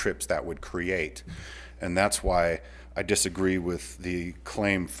extra trips that would create. And that's why I disagree with the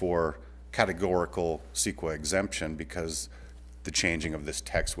claim for categorical CEQA exemption, because the changing of this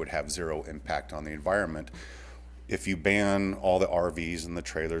text would have zero impact on the environment. If you ban all the RVs and the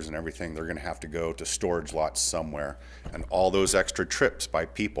trailers and everything, they're going to have to go to storage lots somewhere, and all those extra trips by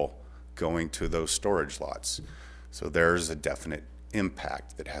people going to those storage lots. So there's a definite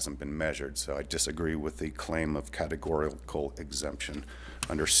impact that hasn't been measured. So I disagree with the claim of categorical exemption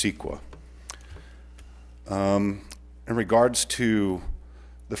under CEQA. In regards to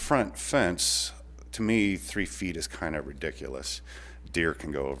the front fence, to me, 3 feet is kind of ridiculous. Deer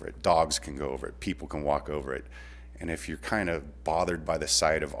can go over it, dogs can go over it, people can walk over it. And if you're kind of bothered by the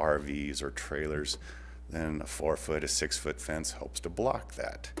sight of RVs or trailers, then a 4-foot, a 6-foot fence helps to block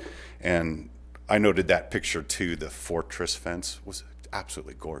that. And I noted that picture too. The fortress fence was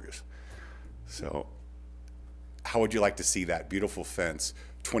absolutely gorgeous. So how would you like to see that beautiful fence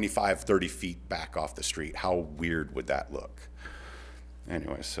 25, 30 feet back off the street? How weird would that look?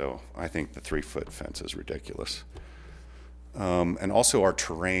 Anyway, so I think the 3-foot fence is ridiculous. And also our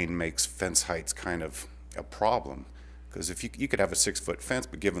terrain makes fence heights kind of a problem, because if you could have a 6-foot fence,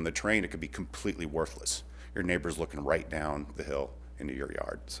 but given the terrain, it could be completely worthless. Your neighbor's looking right down the hill into your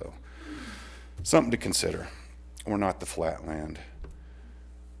yard. So something to consider. We're not the flat land.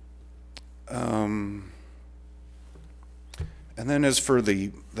 And then as for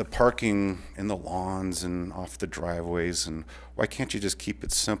the parking in the lawns and off the driveways, and why can't you just keep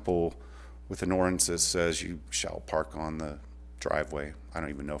it simple with an ordinance that says you shall park on the driveway? I don't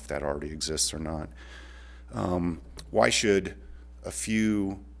even know if that already exists or not. Why should a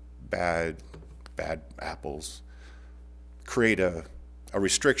few bad apples create a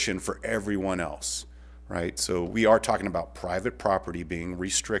restriction for everyone else, right? So we are talking about private property being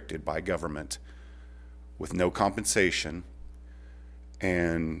restricted by government with no compensation.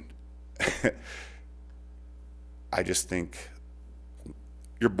 And I just think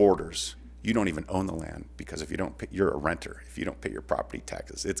your borders, you don't even own the land, because if you don't pay, you're a renter. If you don't pay your property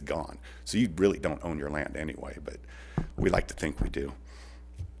taxes, it's gone. So you really don't own your land anyway, but we like to think we do.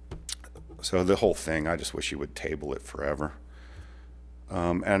 So the whole thing, I just wish you would table it forever.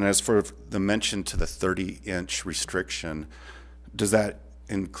 And as for the mention to the 30-inch restriction, does that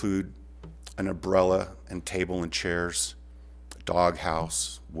include an umbrella and table and chairs, a dog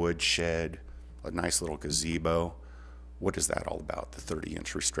house, wood shed, a nice little gazebo? What is that all about, the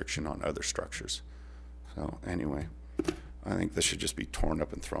 30-inch restriction on other structures? So anyway, I think this should just be torn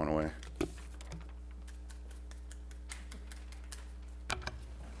up and thrown away.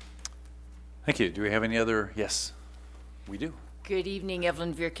 Thank you. Do we have any other? Yes, we do. Good evening,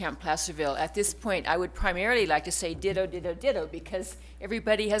 Evelyn Veerkamp, Placerville. At this point, I would primarily like to say ditto, ditto, ditto, because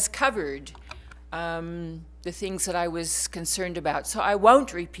everybody has covered the things that I was concerned about, so I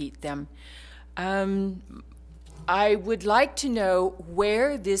won't repeat them. I would like to know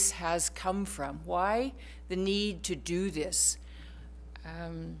where this has come from, why the need to do this.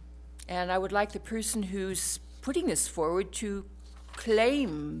 And I would like the person who's putting this forward to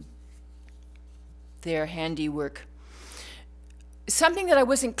claim their handiwork. Something that I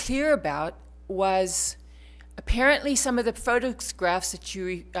wasn't clear about was apparently some of the photographs that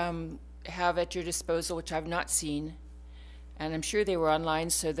you have at your disposal, which I've not seen, and I'm sure they were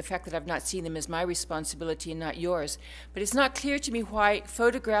online, so the fact that I've not seen them is my responsibility and not yours. But it's not clear to me why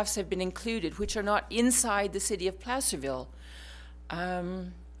photographs have been included which are not inside the city of Placerville.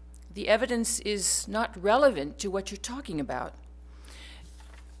 The evidence is not relevant to what you're talking about.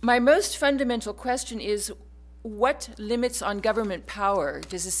 My most fundamental question is, what limits on government power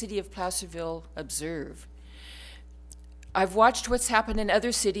does the city of Placerville observe? I've watched what's happened in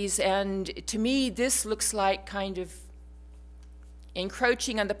other cities, and to me, this looks like kind of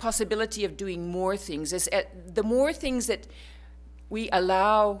encroaching on the possibility of doing more things. The more things that we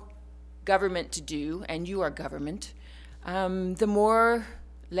allow government to do, and you are government, the more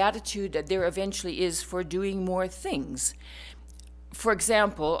latitude that there eventually is for doing more things. For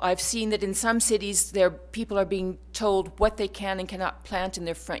example, I've seen that in some cities people are being told what they can and cannot plant in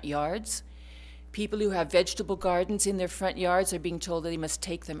their front yards. People who have vegetable gardens in their front yards are being told that they must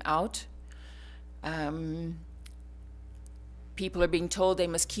take them out. People are being told they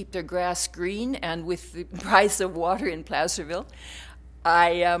must keep their grass green, and with the price of water in Placerville,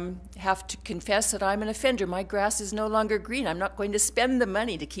 I have to confess that I'm an offender. My grass is no longer green. I'm not going to spend the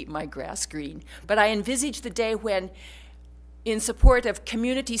money to keep my grass green. But I envisage the day when, in support of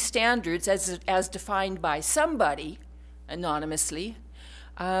community standards as defined by somebody anonymously,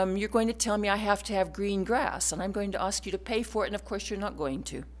 you're going to tell me I have to have green grass, and I'm going to ask you to pay for it, and of course you're not going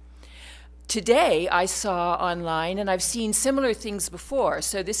to. Today I saw online, and I've seen similar things before,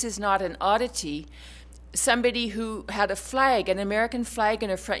 so this is not an oddity, somebody who had a flag, an American flag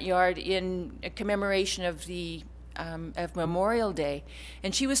in her front yard in a commemoration of of Memorial Day,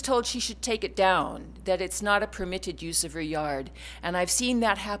 and she was told she should take it down, that it's not a permitted use of her yard. And I've seen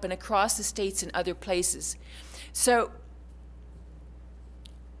that happen across the states and other places. So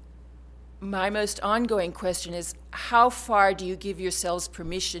my most ongoing question is, how far do you give yourselves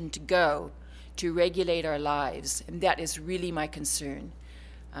permission to go to regulate our lives? And that is really my concern.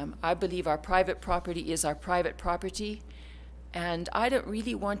 I believe our private property is our private property, and I don't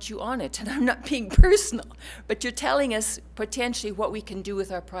really want you on it. And I'm not being personal, but you're telling us potentially what we can do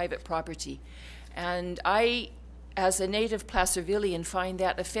with our private property. And I, as a native Placervillian, find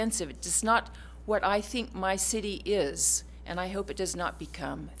that offensive. It is not what I think my city is, and I hope it does not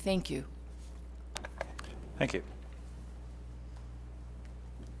become. Thank you. Thank you.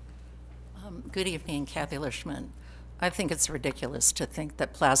 Good evening, Kathy Lishman. I think it's ridiculous to think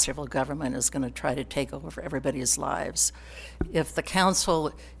that Placerville government is going to try to take over everybody's lives. If the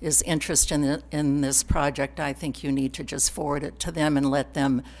council is interested in this project, I think you need to just forward it to them and let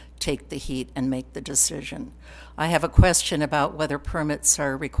them take the heat and make the decision. I have a question about whether permits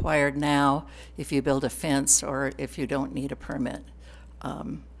are required now if you build a fence or if you don't need a permit.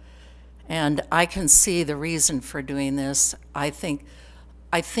 And I can see the reason for doing this. I think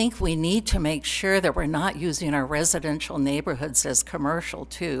we need to make sure that we're not using our residential neighborhoods as commercial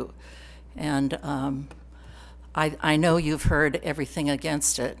too. And I know you've heard everything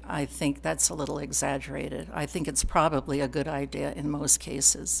against it. I think that's a little exaggerated. I think it's probably a good idea in most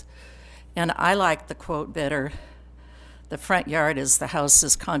cases. And I like the quote better, the front yard is the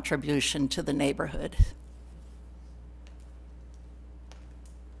house's contribution to the neighborhood.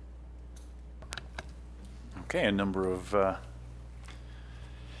 Okay, a number of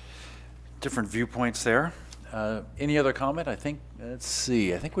different viewpoints there. Any other comment? Let's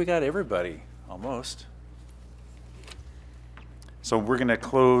see, I think we got everybody, almost. So we're going to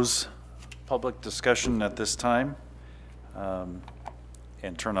close public discussion at this time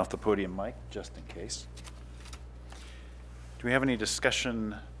and turn off the podium mic, just in case. Do we have any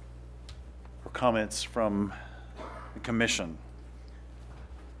discussion or comments from the commission?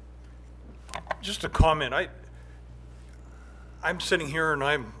 Just a comment. I'm sitting here and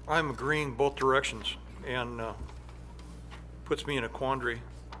I'm agreeing both directions, and puts me in a quandary.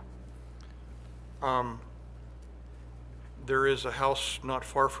 There is a house not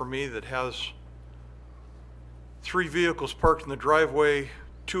far from me that has 3 vehicles parked in the driveway.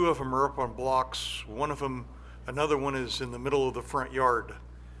 2 of them are up on blocks. Another one is in the middle of the front yard.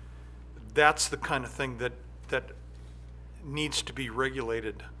 that's the kind of thing that needs to be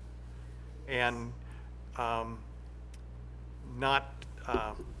regulated, and not,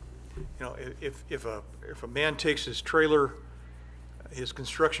 if a man takes his trailer, his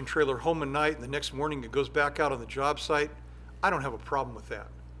construction trailer home at night, and the next morning it goes back out on the job site, I don't have a problem with that.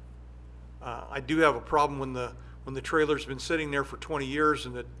 I do have a problem when the trailer's been sitting there for 20 years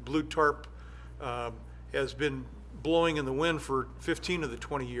and the blue tarp has been blowing in the wind for 15 of the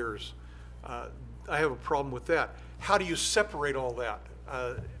 20 years. I have a problem with that. How do you separate all that?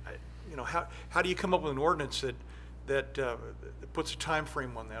 How do you come up with an ordinance that puts a time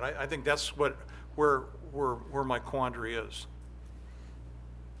frame on that? I think that's where my quandary is.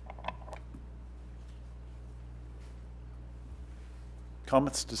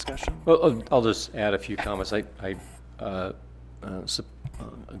 Comments, discussion? Well, I'll just add a few comments. I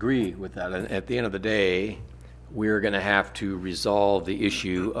agree with that. And at the end of the day, we're going to have to resolve the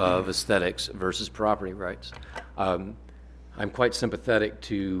issue of aesthetics versus property rights. I'm quite sympathetic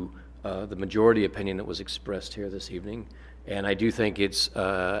to the majority opinion that was expressed here this evening, and I do think it's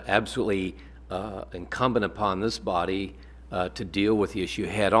absolutely incumbent upon this body to deal with the issue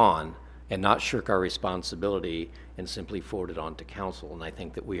head on and not shirk our responsibility and simply forward it on to council. And I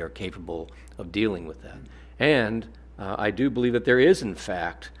think that we are capable of dealing with that. And I do believe that there is, in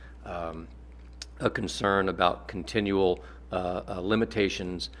fact, a concern about continual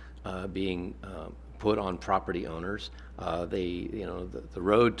limitations being put on property owners. The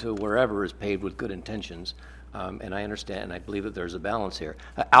road to wherever is paved with good intentions. And I understand, and I believe that there's a balance here.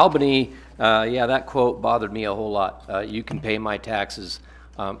 Albany, yeah, that quote bothered me a whole lot. You can pay my taxes.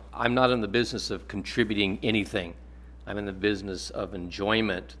 I'm not in the business of contributing anything. I'm in the business of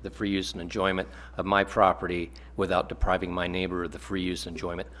enjoyment, the free use and enjoyment of my property without depriving my neighbor of the free use and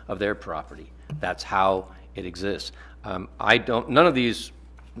enjoyment of their property. That's how it exists. None of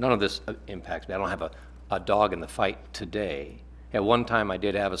this impacts me. I don't have a dog in the fight today. At one time I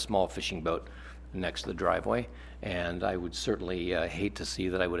did have a small fishing boat next to the driveway, and I would certainly hate to see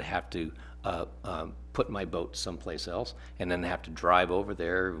that I would have to put my boat someplace else and then have to drive over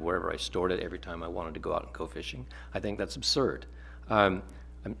there wherever I stored it every time I wanted to go out and go fishing. I think that's absurd.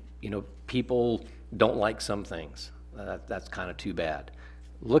 People don't like some things. That's kind of too bad.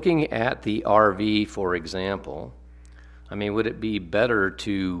 Looking at the RV, for example, I mean, would it be better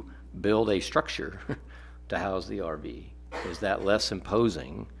to build a structure to house the RV? Is that less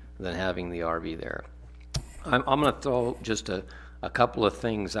imposing than having the RV there? I'm going to throw just a couple of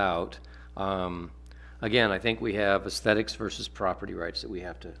things out. Again, I think we have aesthetics versus property rights that we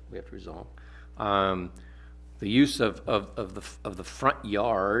have to resolve. The use of the front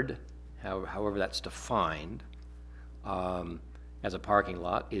yard, however that's defined, as a parking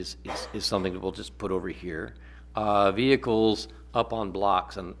lot is something that we'll just put over here. Vehicles up on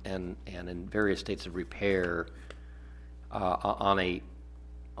blocks and in various states of repair on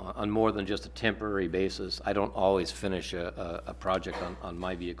more than just a temporary basis. I don't always finish a project on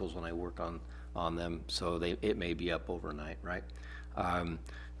my vehicles when I work on them, so it may be up overnight, right?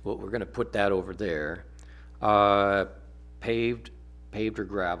 Well, we're going to put that over there. Paved or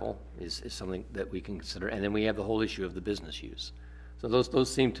gravel is something that we can consider, and then we have the whole issue of the business use. So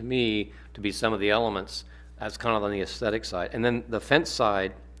those seem to me to be some of the elements that's kind of on the aesthetic side, and then the fence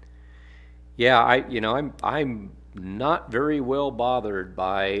side. Yeah, I'm not very well bothered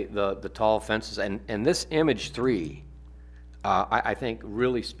by the tall fences, and this image 3, I think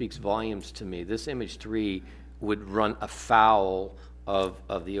really speaks volumes to me. This image 3 would run afoul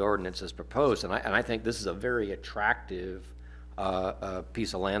of the ordinance as proposed, and I think this is a very attractive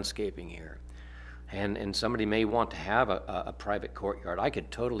piece of landscaping here. And somebody may want to have a private courtyard. I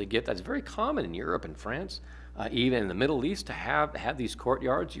could totally get that. It's very common in Europe and France, even in the Middle East, to have these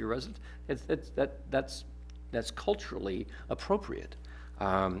courtyards. Your residents, that's culturally appropriate,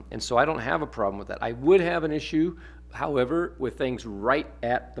 and so I don't have a problem with that. I would have an issue, however, with things right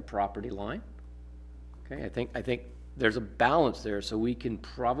at the property line. Okay, I think there's a balance there, so we can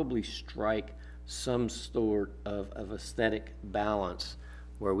probably strike some sort of aesthetic balance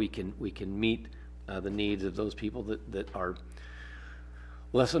where we can meet the needs of those people that are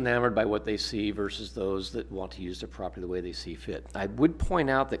less enamored by what they see versus those that want to use their property the way they see fit. I would point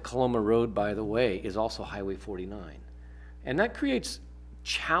out that Coloma Road, by the way, is also Highway 49. And that creates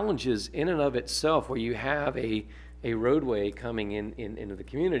challenges in and of itself, where you have a roadway coming into the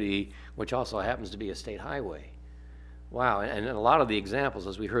community, which also happens to be a state highway. Wow, and a lot of the examples,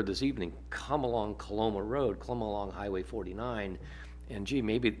 as we heard this evening, come along Coloma Road, come along Highway 49, And gee,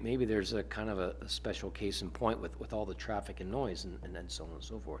 maybe there's a kind of a special case in point with all the traffic and noise and so on and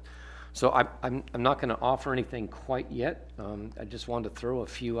so forth. So I'm not going to offer anything quite yet. I just wanted to throw a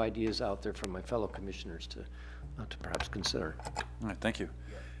few ideas out there for my fellow commissioners to perhaps consider. All right, thank you.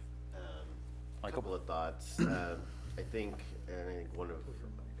 A couple of thoughts. I think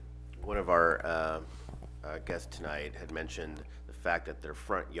one of our guests tonight had mentioned the fact that their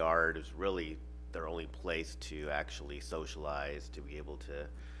front yard is really their only place to actually socialize, to be able to,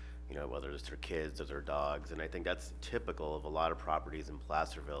 you know, whether it's their kids or their dogs. And I think that's typical of a lot of properties in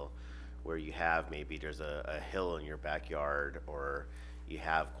Placerville, where you have maybe there's a hill in your backyard, or you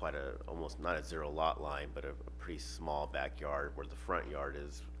have quite almost not a zero lot line, but a pretty small backyard where the front yard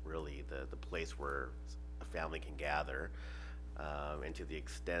is really the place where a family can gather. And to the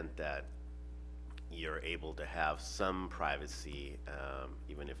extent that you're able to have some privacy,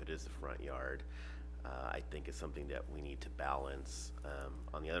 even if it is the front yard, I think it's something that we need to balance.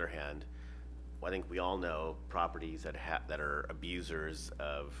 On the other hand, I think we all know properties that are abusers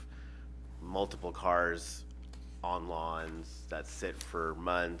of multiple cars on lawns that sit for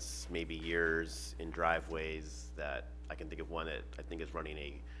months, maybe years, in driveways. That I can think of one that I think is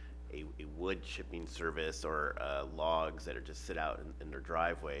running a wood chipping service, or logs that are just sit out in their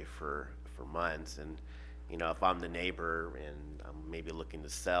driveway for months. And you know, if I'm the neighbor and I'm maybe looking to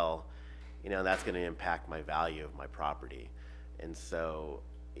sell, you know, that's going to impact my value of my property. And so,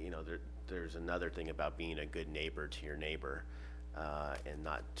 you know, there's another thing about being a good neighbor to your neighbor, and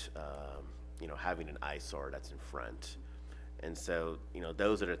not you know, having an eyesore that's in front. And so, you know,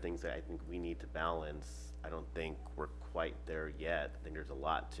 those are the things that I think we need to balance. I don't think we're quite there yet. I think there's a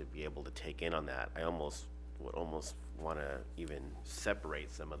lot to be able to take in on that. I would almost want to even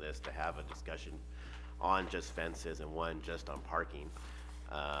separate some of this to have a discussion on just fences and one just on parking,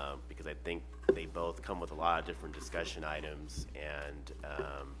 because I think they both come with a lot of different discussion items, and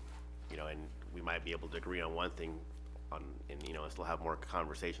you know, and we might be able to agree on one thing and you know, still have more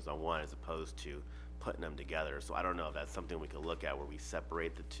conversations on one as opposed to putting them together. So I don't know if that's something we could look at, where we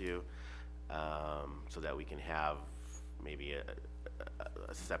separate the two, so that we can have maybe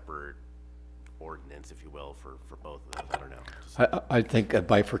a separate ordinance, if you will, for both of those. I don't know. I think a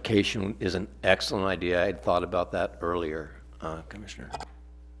bifurcation is an excellent idea. I had thought about that earlier, Commissioner.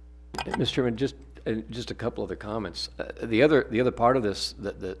 Mr. Chairman, just a couple other comments. The other part of this,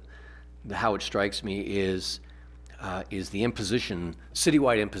 how it strikes me is the imposition,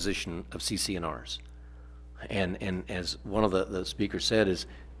 citywide imposition of CC&Rs. And as one of the speakers said, is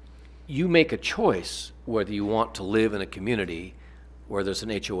you make a choice whether you want to live in a community where there's an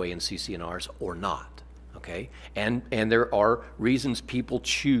HOA and CC&Rs or not, okay? And there are reasons people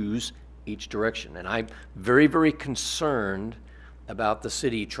choose each direction. And I'm very, very concerned about the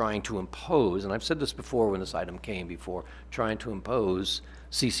city trying to impose, and I've said this before when this item came before, trying to impose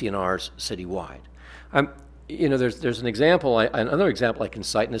CC&Rs citywide. You know, there's an example, another example I can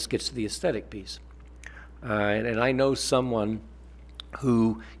cite, and this gets to the aesthetic piece. And I know someone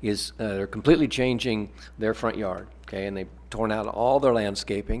who is, they're completely changing their front yard, okay, and they've torn out all their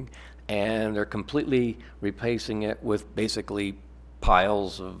landscaping, and they're completely replacing it with basically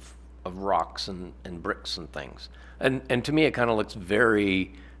piles of rocks and bricks and things. And to me, it kind of looks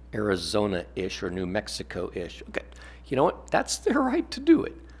very Arizona-ish or New Mexico-ish. Okay, you know what? That's their right to do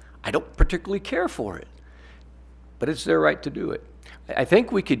it. I don't particularly care for it, but it's their right to do it. I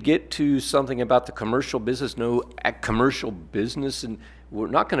think we could get to something about the commercial business, commercial business, and we're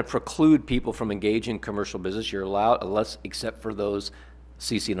not going to preclude people from engaging in commercial business. You're allowed, unless, except for those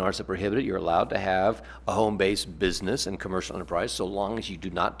CC&Rs that prohibit it, you're allowed to have a home-based business and commercial enterprise, so long as you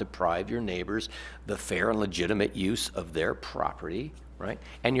do not deprive your neighbors the fair and legitimate use of their property, right?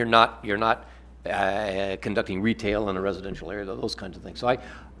 And you're not conducting retail in a residential area, those kinds of things. So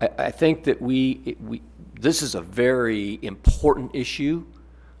I think that this is a very important issue.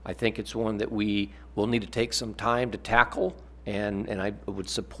 I think it's one that we will need to take some time to tackle, and I would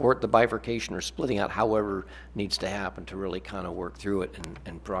support the bifurcation or splitting out, however needs to happen, to really kind of work through it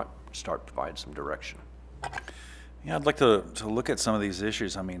and start providing some direction. Yeah, I'd like to look at some of these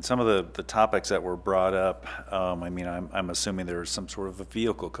issues. I mean, some of the topics that were brought up, I mean, I'm assuming there's some sort of a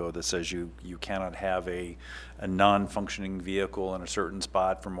vehicle code that says you cannot have a non-functioning vehicle in a certain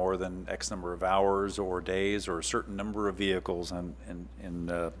spot for more than X number of hours or days, or a certain number of vehicles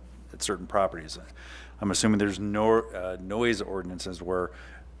at certain properties. I'm assuming there's no noise ordinances where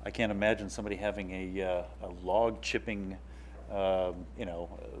I can't imagine somebody having a log chipping, you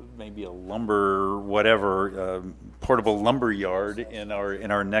know, maybe a lumber, whatever, portable lumber yard in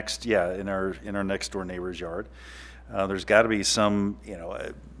our next door neighbor's yard. There's got to be some, you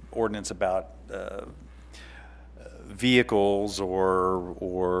know, ordinance about vehicles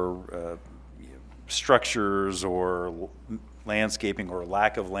or structures or landscaping or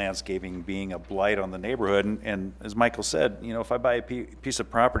lack of landscaping being a blight on the neighborhood. And as Michael said, you know, if I buy a piece of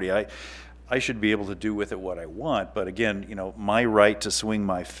property, I should be able to do with it what I want. But again, you know, my right to swing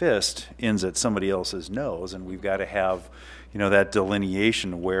my fist ends at somebody else's nose, and we've got to have, you know, that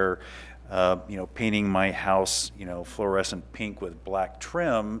delineation where, you know, painting my house, you know, fluorescent pink with black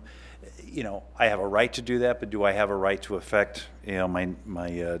trim, you know, I have a right to do that, but do I have a right to affect, you know, my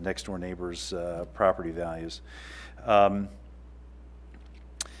next door neighbor's property values?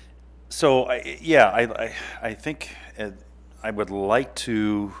 So I think I would like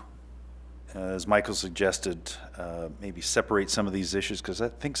to, as Michael suggested, maybe separate some of these issues, because I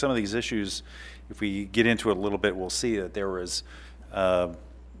think some of these issues, if we get into it a little bit, we'll see that there is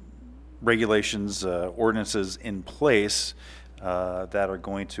regulations, ordinances in place that are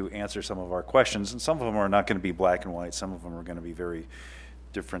going to answer some of our questions, and some of them are not going to be black and white. Some of them are going to be very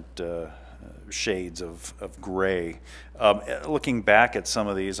different shades of gray. Looking back at some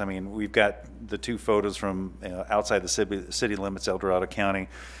of these, I mean, we've got the two photos from outside the city limits, El Dorado County.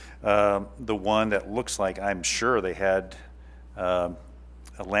 The one that looks like, I'm sure they had a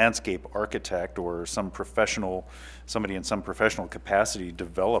landscape architect or somebody in some professional capacity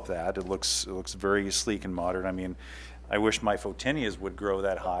develop that. It looks very sleek and modern. I mean, I wish my photinias would grow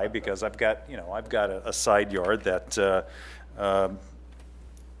that high, because I've got a side yard that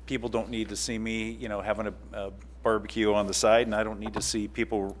people don't need to see me, you know, having a barbecue on the side, and I don't need to see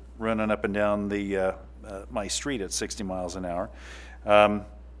people running up and down the my street at 60 miles an hour.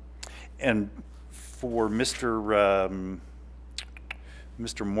 And for Mr.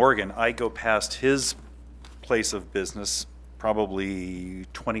 Morgan, I go past his place of business probably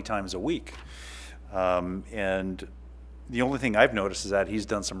 20 times a week. And the only thing I've noticed is that he's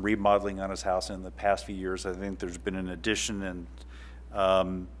done some remodeling on his house in the past few years. I think there's been an addition,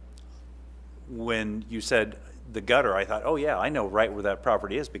 and when you said the gutter, I thought, oh yeah, I know right where that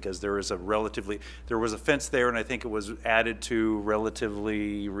property is, because there was a fence there, and I think it was added to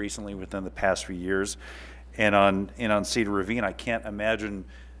relatively recently within the past few years. And on Cedar Ravine, I can't imagine,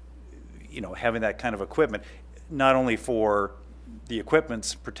 you know, having that kind of equipment, not only for the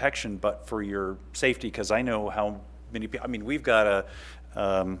equipment's protection, but for your safety, because I know how many people, I mean, we've got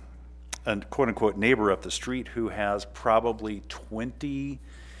a quote unquote neighbor up the street who has probably 20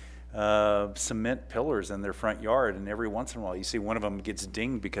 cement pillars in their front yard, and every once in a while you see one of them gets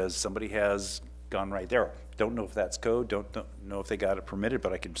dinged because somebody has gone right there. Don't know if that's code, don't know if they got it permitted,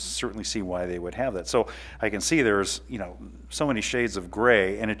 but I can certainly see why they would have that. So I can see there's, you know, so many shades of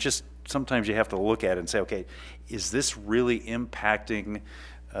gray, and it just, sometimes you have to look at it and say, okay, is this really impacting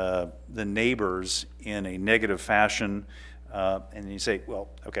the neighbors in a negative fashion? And you say, well,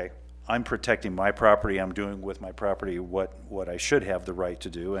 okay, I'm protecting my property, I'm doing with my property what I should have the right to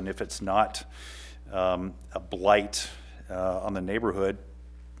do, and if it's not a blight on the neighborhood,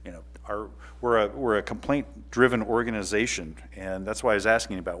 you know, we're a complaint-driven organization, and that's why I was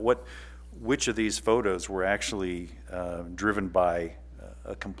asking about which of these photos were actually driven by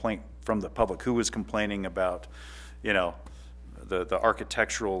a complaint from the public. Who was complaining about, you know, the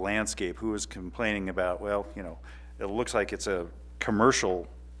architectural landscape? Who was complaining about, well, you know, it looks like it's a commercial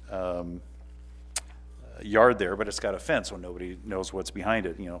yard there, but it's got a fence, so nobody knows what's behind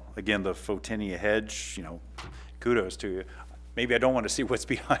it. You know, again, the Photinia hedge, you know, kudos to you. Maybe I don't want to see what's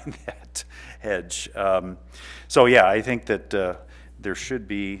behind that hedge. So yeah, I think that there should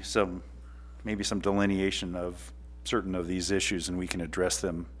be maybe some delineation of certain of these issues, and we can address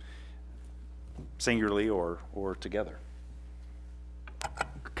them singularly or together.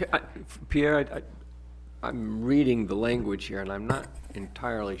 Pierre, I'm reading the language here, and I'm not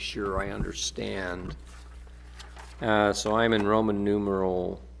entirely sure I understand. So I'm in Roman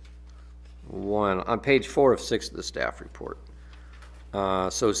numeral 1, on page 4 of 6 of the staff report.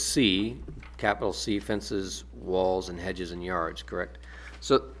 So C, capital C, fences, walls, and hedges and yards, correct?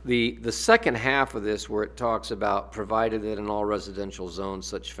 So the second half of this, where it talks about provided that in all residential zones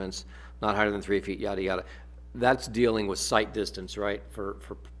such fence not higher than 3 feet, yada yada, that's dealing with sight distance, right? For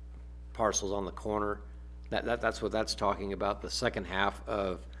parcels on the corner. That's what that's talking about. The second half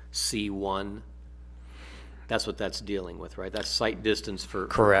of C1. That's what that's dealing with, right? That's sight distance for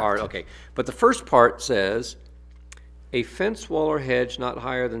Correct. Okay, but the first part says a fence, wall, or hedge not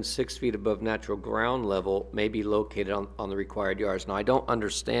higher than 6 feet above natural ground level may be located on the required yards. Now, I don't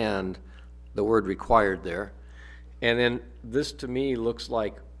understand the word required there. And then this to me looks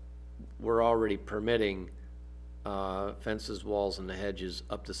like we're already permitting fences, walls, and the hedges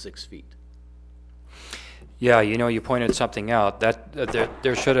up to 6 feet. Yeah, you know, you pointed something out, that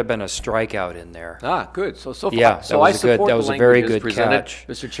there should have been a strikeout in there. Ah, good. So far. Yeah, that so was I a good- support that the was a language very as good presented. catch.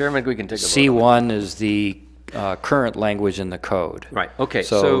 Mr. Chairman, we can take a vote. C1 is the current language in the code. Right, okay,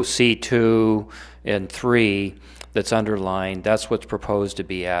 So so- C2 and 3 that's underlined, that's what's proposed to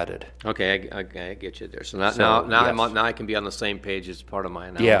be added. Okay, I get you there. So now, So, yes. now I can be on the same page as part of my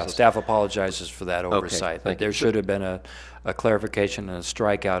analysis. Yeah, staff apologizes for that oversight, but thank you. there should have been a clarification and a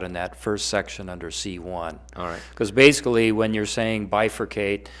strikeout in that first section under C1. All right. Because basically, when you're saying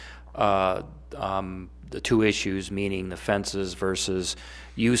bifurcate the two issues, meaning the fences versus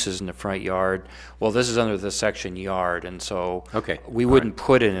uses in the front yard, well, this is under the section yard, and so Okay, we wouldn't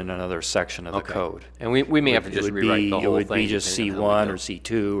put it in another section of the Okay. code. And we may have to It just would rewrite be- the whole thing. It would be just depending on how we C1 go. or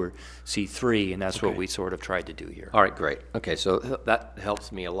C2 or C3, and that's what Okay. we sort of tried to do here. All right, great. Okay, so that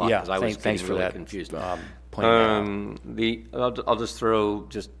helps me a lot Yeah, because I was thanks getting for really that, confused. pointing that out. I'll just throw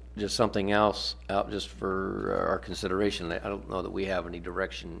just something else out just for our consideration. I don't know that we have any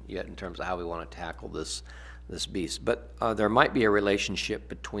direction yet in terms of how we want to tackle this beast, but there might be a relationship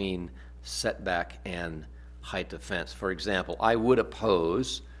between setback and height of fence. For example, I would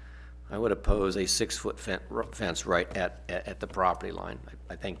oppose a 6-foot fence right at the property line.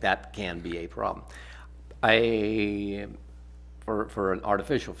 I think that can be a problem. For an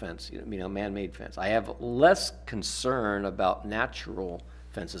artificial fence, man-made fence. I have less concern about natural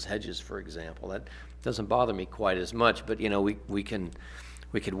fences, hedges, for example. That doesn't bother me quite as much, but we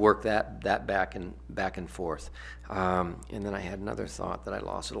could work that back and forth. And then I had another thought that I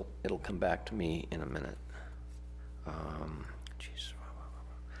lost. It'll come back to me in a minute. Jeez,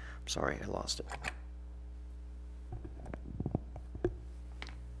 I'm sorry, I lost it.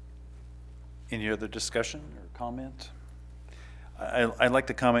 Any other discussion or comment? I like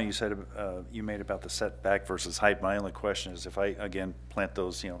the comment you said, you made about the setback versus height. My only question is if I, again, plant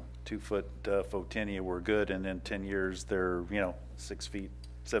those, 2-foot photinia, we're good, and in 10 years, they're, 6 feet,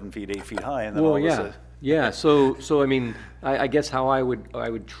 7 feet, 8 feet high, and then all of a sudden. Yeah, so I mean, I guess how I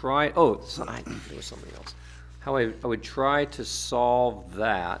would try, there was something else. How I would try to solve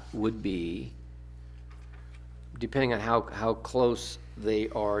that would be, depending on how close they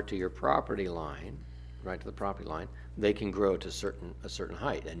are to your property line, right to the property line, they can grow to a certain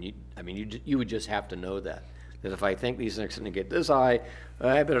height. And you would just have to know that if I think these things are going to get this high,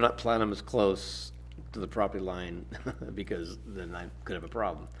 I better not plant them as close to the property line because then I could have a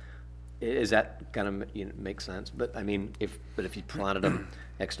problem. Is that kind of make sense? But I mean, if you planted them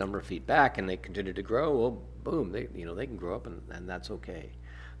X number of feet back and they continue to grow, well, boom, they can grow up and that's okay.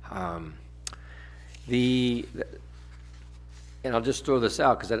 And I'll just throw this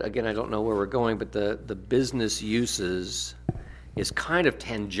out because again, I don't know where we're going, but the business uses is kind of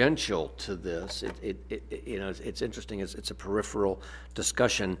tangential to this. It's interesting. It's a peripheral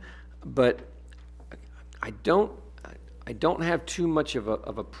discussion, but I don't have too much of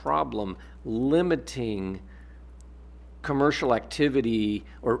a problem limiting commercial activity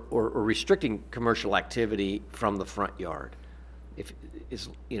or restricting commercial activity from the front yard. I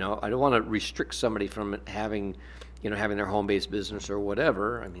don't want to restrict somebody from having their home-based business or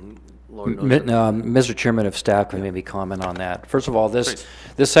whatever. I mean, Lord knows. Mr. Chairman, if staff could maybe comment on that. First of all, this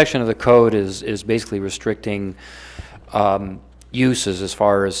section of the code is basically restricting uses as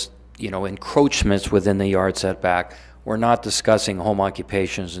far as, encroachments within the yard setback. We're not discussing home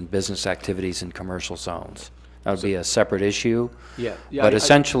occupations and business activities in commercial zones. That would be a separate issue. Yeah, But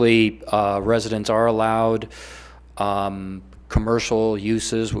essentially, residents are allowed commercial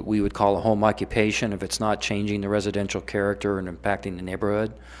uses, what we would call a home occupation, if it's not changing the residential character and impacting the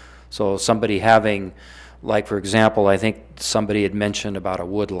neighborhood. So somebody having, like for example, I think somebody had mentioned about a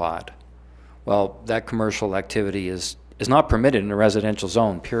wood lot. Well, that commercial activity is not permitted in a residential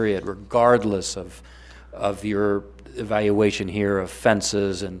zone, period, regardless of your evaluation here of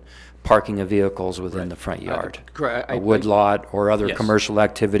fences and parking of vehicles within the front yard. correct. A wood lot or other Yes. commercial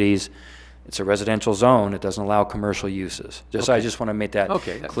activities. It's a residential zone, it doesn't allow commercial uses. I just want to make that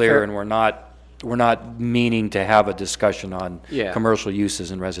Okay, clear, fair. and we're not meaning to have a discussion on Yeah. commercial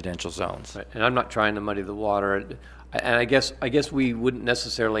uses in residential zones. Right, and I'm not trying to muddy the water, and I guess we wouldn't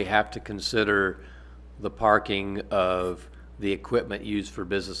necessarily have to consider the parking of the equipment used for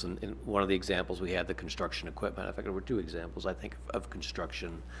business. In one of the examples we had, the construction equipment. In fact, there were 2 examples, I think, of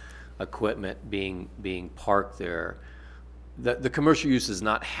construction equipment being parked there. The commercial use is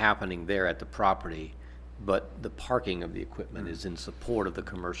not happening there at the property, but the parking of the equipment is in support of the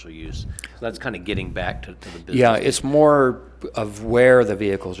commercial use. So that's kind of getting back to the business. Yeah, it's more of where the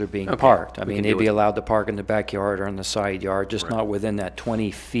vehicles are being parked. I we mean, can they'd deal be with- allowed to park in the backyard or in the side yard, just not within that 20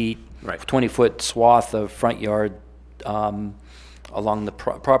 feet, Right. 20-foot swath of front yard along the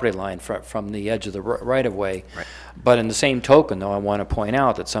property line from the edge of the right-of-way. Right. But in the same token, though, I want to point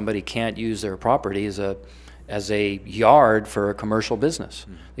out that somebody can't use their property as a yard for a commercial business.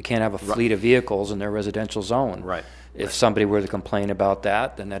 They can't have a fleet of vehicles in their residential zone. Right. If somebody were to complain about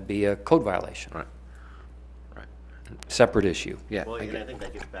that, then that'd be a code violation. Right. Right. Separate issue. Yeah. Well, and I think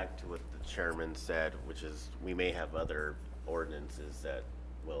that gets back to what the chairman said, which is we may have other ordinances that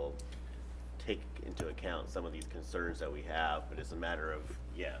will take into account some of these concerns that we have, but it's a matter of,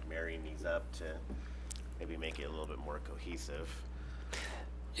 marrying these up to maybe make it a little bit more cohesive.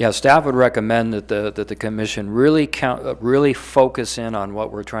 Yeah, staff would recommend that the commission really really focus in on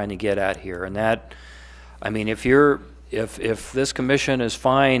what we're trying to get at here, and that, I mean, if this commission is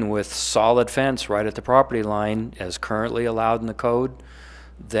fine with solid fence right at the property line as currently allowed in the code,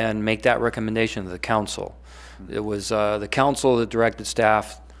 then make that recommendation to the council. It was the council that directed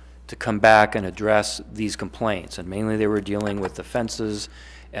staff to come back and address these complaints, and mainly they were dealing with the fences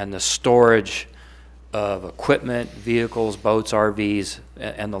and the storage of equipment, vehicles, boats, RVs,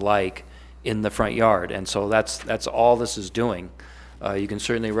 and the like in the front yard. And so that's all this is doing. You can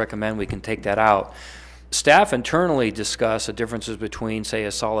certainly recommend we can take that out. Staff internally discuss the differences between, say,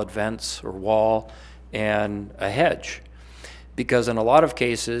 a solid fence or wall and a hedge. Because in a lot of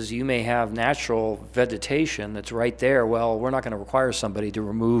cases, you may have natural vegetation that's right there. Well, we're not going to require somebody to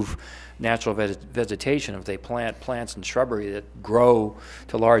remove natural vegetation if they plant plants and shrubbery that grow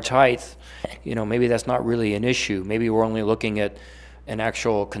to large height. You know, maybe that's not really an issue. Maybe we're only looking at an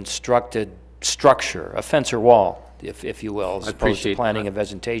actual constructed structure, a fence or wall, if you will, as opposed to planting and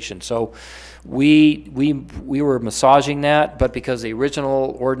vegetation. So we were massaging that, but because the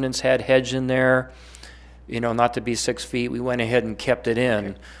original ordinance had hedge in there, you know, not to be 6 feet, we went ahead and kept it in.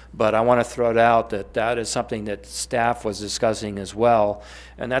 Okay. But I want to throw it out that that is something that staff was discussing as well.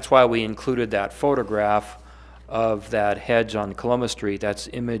 And that's why we included that photograph of that hedge on Columbus Street. That's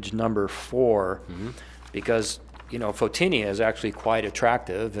image number 4. Mm-hmm. Because, you know, photinia is actually quite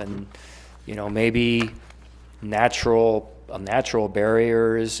attractive, and, you know, maybe a natural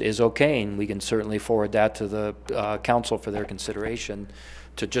barrier is okay, and we can certainly forward that to the council for their consideration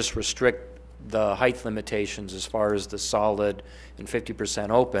to just restrict the height limitations as far as the solid and 50%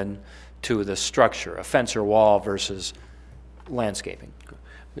 open to the structure, a fence or wall versus landscaping.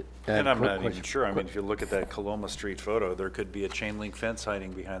 And I'm not even sure. I mean, if you look at that Coloma Street photo, there could be a chain link fence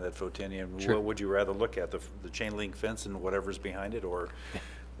hiding behind that photinia. Sure. What would you rather look at, the chain link fence and whatever's behind it, or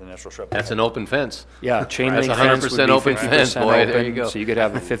the natural shrub? That's an open fence. Yeah, chain link fence would be 100% open fence, boy. Open, there you go. So you could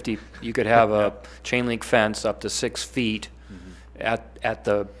have a chain link fence up to 6 feet at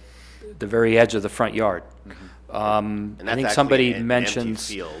the very edge of the front yard. And I think somebody an mentions,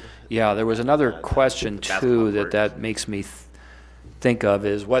 empty field. Yeah, there was another question too that makes me think of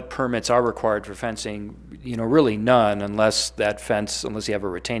is what permits are required for fencing. You know, really none, unless you have a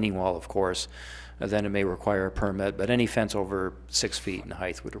retaining wall, of course, then it may require a permit, but any fence over 6 feet in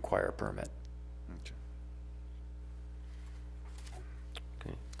height would require a permit.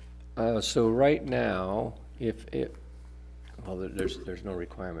 Okay. So right now, well, there's no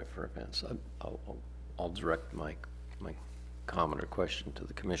requirement for a fence. I'll direct my comment or question to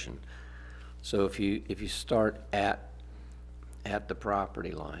the commission. So if you start at the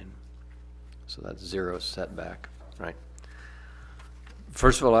property line, so that's 0 setback, right?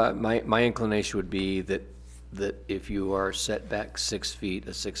 First of all, my inclination would be that if you are set back 6 feet,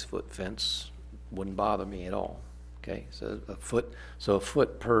 a 6-foot fence wouldn't bother me at all. Okay, so a foot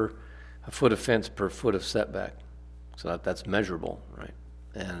of fence per foot of setback. So that's measurable, right,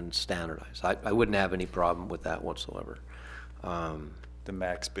 and standardized. I wouldn't have any problem with that whatsoever. The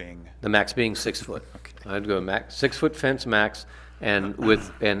max being? The max being 6 foot. Okay. I'd go max, 6 foot fence max, and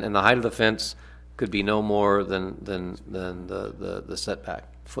and the height of the fence could be no more than the setback,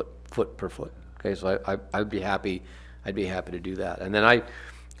 foot per foot. Okay, so I'd be happy to do that. And then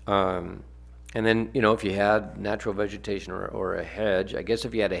and then, you know, if you had natural vegetation or a hedge, I guess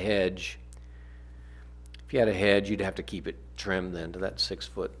if you had a hedge, you'd have to keep it trimmed then to that 6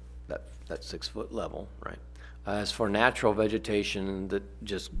 foot, that 6 foot level, right? As for natural vegetation that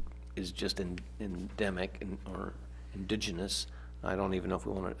is just endemic or indigenous, I don't even know if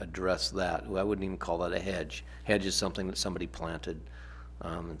we want to address that. I wouldn't even call that a hedge. Hedge is something that somebody planted.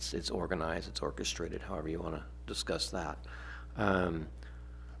 It's organized, it's orchestrated, however you want to discuss that.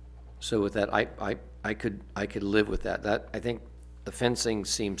 So with that, I could live with that. That, I think, the fencing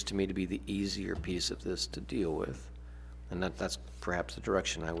seems to me to be the easier piece of this to deal with, and that's perhaps the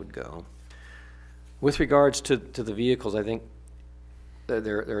direction I would go. With regards to the vehicles, I think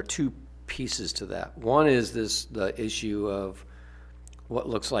there are 2 pieces to that. One is the issue of what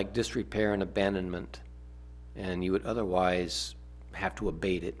looks like disrepair and abandonment, and you would otherwise have to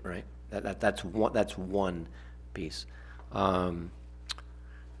abate it, right? That's one piece.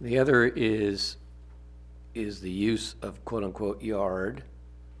 The other is the use of quote-unquote yard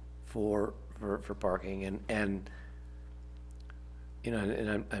for parking, and you know,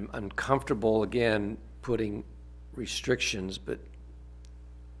 and I'm uncomfortable again putting restrictions, but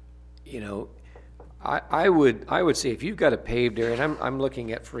you know, I would say if you've got a paved area, and I'm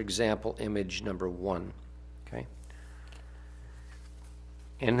looking at, for example, image number 1, okay?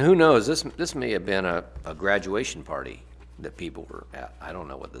 And who knows, this may have been a graduation party that people were at. I don't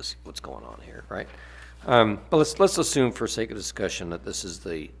know what's going on here, right? But let's assume, for sake of discussion, that this is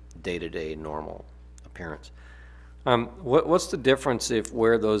the day-to-day normal appearance. What's the difference if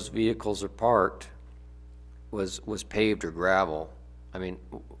where those vehicles are parked was paved or gravel? I mean,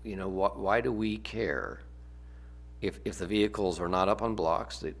 you know, why do we care if the vehicles are not up on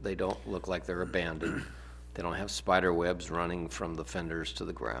blocks? They don't look like they're abandoned. They don't have spider webs running from the fenders to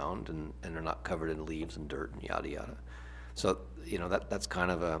the ground, and they're not covered in leaves and dirt and yada yada. So, you know, that's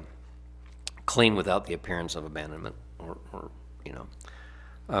kind of a clean without the appearance of abandonment, or you know.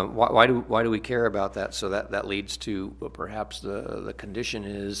 Why do we care about that? So that leads to, well, perhaps the condition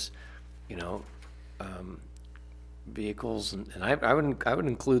is, you know, vehicles, and I would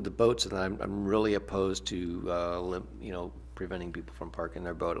include the boats, and I'm really opposed to you know, preventing people from parking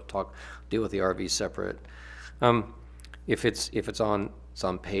their boat. I'll deal with the RV separate. If it's on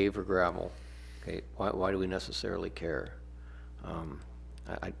paved or gravel, okay, why do we necessarily care?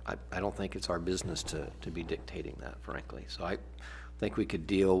 I don't think it's our business to be dictating that, frankly. So I think we could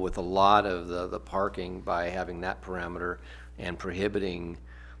deal with a lot of the parking by having that parameter and prohibiting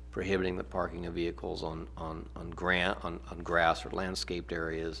the parking of vehicles on grass or landscaped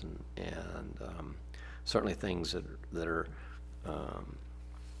areas, and certainly things that are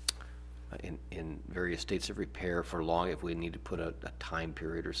in various states of repair for long, if we need to put a time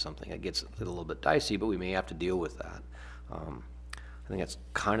period or something. It gets a little bit dicey, but we may have to deal with that. I think that's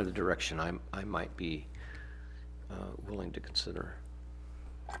kind of the direction I might be willing to consider.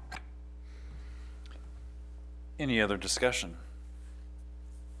 Any other discussion?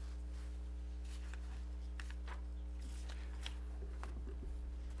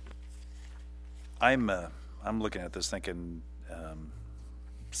 I'm looking at this thinking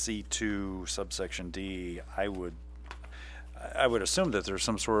C2 subsection D. I would assume that there's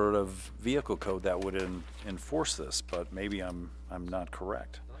some sort of vehicle code that would enforce this, but maybe I'm not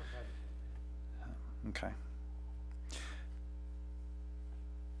correct. Okay.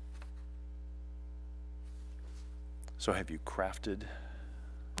 So have you crafted?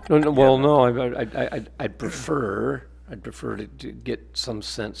 No. I'd prefer to get some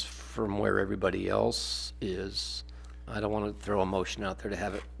sense from where everybody else is. I don't want to throw a motion out there to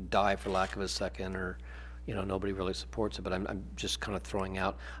have it die for lack of a second, or, you know, nobody really supports it, but I'm just kind of throwing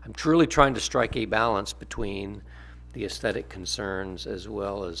out. I'm truly trying to strike a balance between the aesthetic concerns as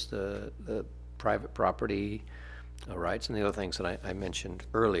well as the private property rights and the other things that I mentioned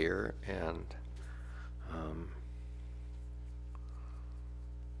earlier, and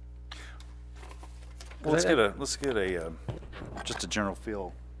well, let's get a just a general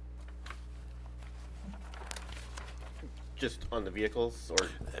feel. Just on the vehicles, or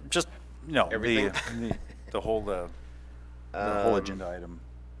Just, you know, everything? the whole agenda item.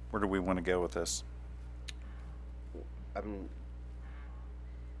 Where do we want to go with this?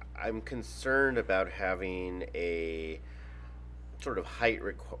 I'm concerned about having a sort of height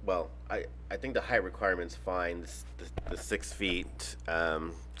well, I think the height requirement's fine, the 6 feet.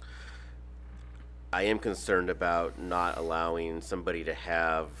 I am concerned about not allowing somebody to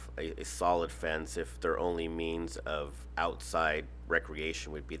have a solid fence if their only means of outside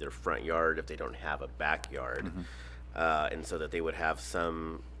recreation would be their front yard if they don't have a backyard. Mm-hmm. And so that they would have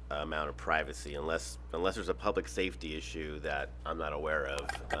some amount of privacy, unless there's a public safety issue that I'm not aware of,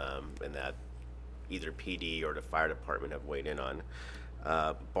 and that either PD or the fire department have weighed in on.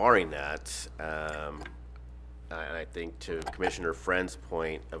 Barring that, and I think to Commissioner Friend's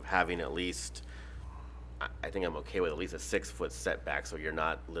point of having at least, I think I'm okay with at least a 6-foot setback, so you're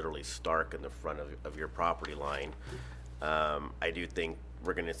not literally stark in the front of your property line. I do think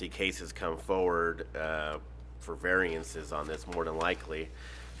we're going to see cases come forward for variances on this, more than likely,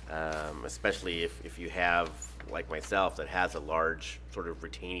 especially if you have, like myself, that has a large sort of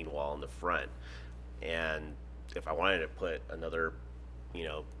retaining wall in the front. And if I wanted to put another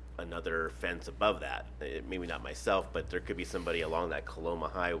fence above that, maybe not myself, but there could be somebody along that Coloma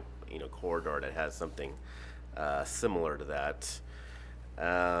High corridor that has something similar to that.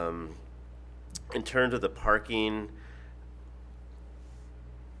 In terms of the parking,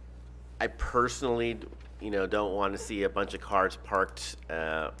 I personally don't want to see a bunch of cars parked,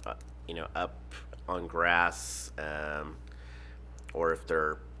 up on grass, or if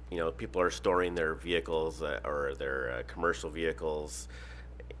they're, people are storing their vehicles or their commercial vehicles.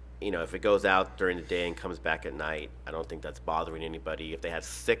 If it goes out during the day and comes back at night, I don't think that's bothering anybody. If they had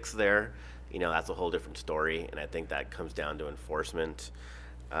 6 there, that's a whole different story, and I think that comes down to enforcement,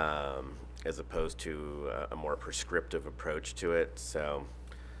 as opposed to a more prescriptive approach to it. So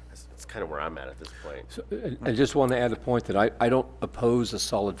that's kind of where I'm at this point. So, I just want to add a point that I don't oppose a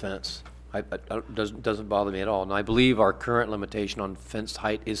solid fence. Doesn't bother me at all. And I believe our current limitation on fence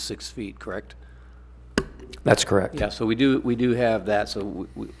height is 6 feet, correct? That's correct. Yeah, so we do have that, so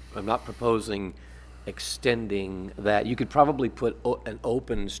I'm not proposing extending that. You could probably put an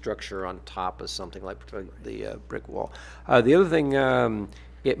open structure on top of something like the brick wall. The other thing,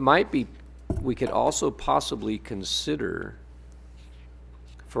 it might be, we could also possibly consider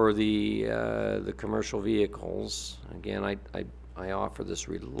for the commercial vehicles, again, I offer this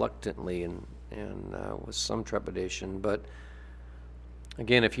reluctantly and with some trepidation, but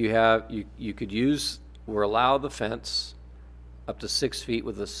again, if you have, you could use or allow the fence up to 6 feet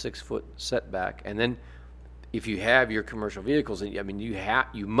with a 6-foot setback, and then if you have your commercial vehicles,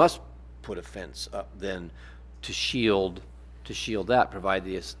 you must put a fence up then to shield that, provide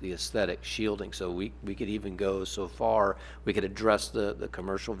the aesthetic shielding. So we could even go so far, we could address the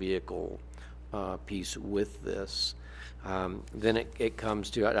commercial vehicle piece with this. Then it comes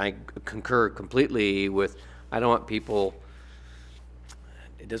to, I concur completely with, I don't want people,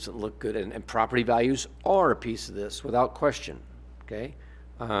 it doesn't look good, and property values are a piece of this without question, okay?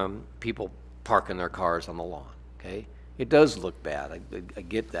 People parking their cars on the lawn, okay? It does look bad, I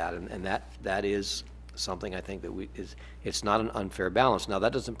get that, and that is something I think that it's not an unfair balance. Now,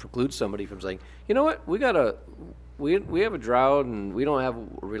 that doesn't preclude somebody from saying, you know what, we have a drought and we don't have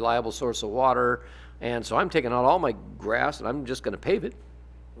a reliable source of water, and so I'm taking out all my grass and I'm just going to pave it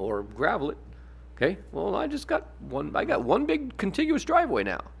or gravel it. Okay, well, I got one big contiguous driveway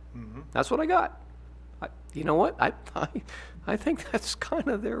now. That's what I got. You know what? I think that's kind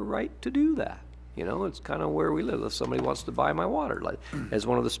of their right to do that. It's kind of where we live. If somebody wants to buy my water, like as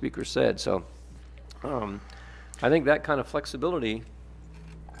one of the speakers said. So I think that kind of flexibility.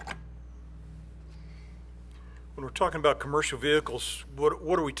 When we're talking about commercial vehicles,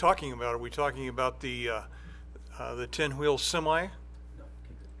 what are we talking about? Are we talking about the 10-wheel semi?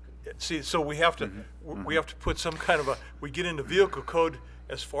 See, so we have to we have to put some kind of we get into vehicle code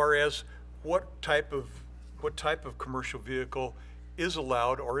as far as what type of commercial vehicle is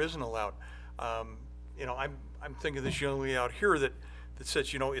allowed or isn't allowed. I'm thinking of this young lady out here that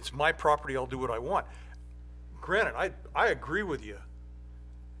says, it's my property, I'll do what I want. Granted, I agree with you,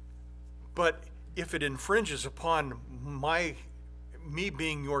 but if it infringes upon me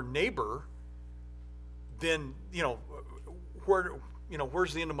being your neighbor, then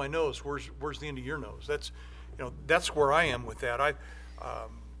where's the end of my nose? Where's the end of your nose? That's where I am with that.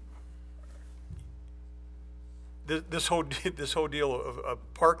 This whole deal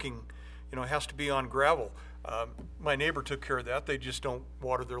of parking, has to be on gravel. My neighbor took care of that. They just don't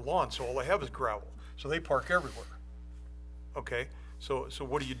water their lawn, so all they have is gravel. So they park everywhere. Okay, so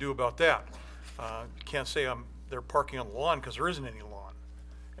what do you do about that? You can't say they're parking on the lawn because there isn't any lawn.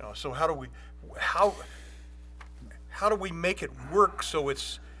 So how do we make it work so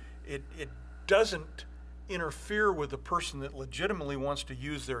it doesn't interfere with the person that legitimately wants to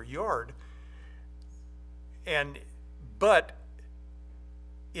use their yard, but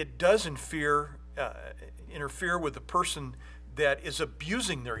it does interfere with the person that is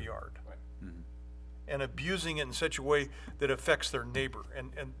abusing their yard, and abusing it in such a way that affects their neighbor,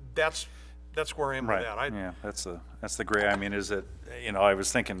 and that's where I am with that. Yeah, that's the gray. Is it, I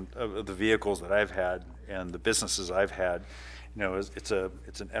was thinking of the vehicles that I've had and the businesses I've had. It's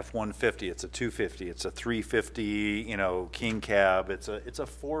an F-150, it's a 250, it's a 350, king cab, it's a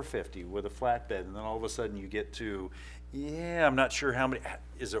 450 with a flatbed, and then all of a sudden you get to, I'm not sure how many.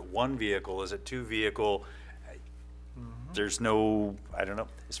 Is it one vehicle? Is it two vehicle? There's no, I don't know.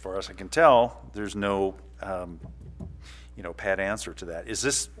 As far as I can tell, there's no, pat answer to that. Is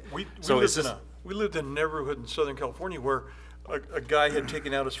this? We lived in a neighborhood in Southern California where a guy had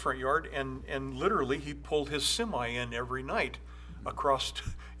taken out his front yard and literally he pulled his semi in every night across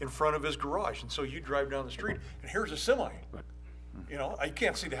in front of his garage. And so you drive down the street and here's a semi. You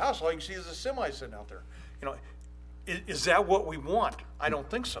can't see the house. All you can see is a semi sitting out there. Is that what we want? I don't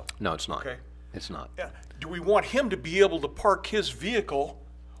think so. No, it's not. Okay. It's not. Yeah. Do we want him to be able to park his vehicle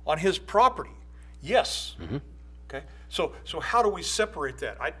on his property? Yes. Okay. So how do we separate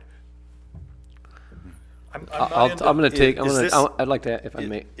that? I'm not I'm into- going to take, Is this- I'd like to, if I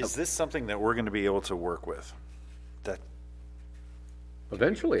may. Is this something that we're going to be able to work with? That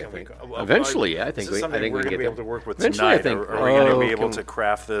Eventually, I Can we think. go- well, Eventually, I Is think this I something think we're we going to get be there. able to work with Eventually, I tonight? think. Or are we going to be able can- to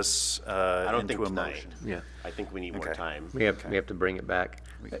craft this I don't think into a tonight. motion? Yeah. I think we need more Okay. time. We have to bring it back.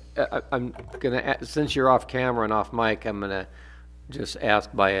 I'm gonna, since you're off camera and off mic, I'm gonna just ask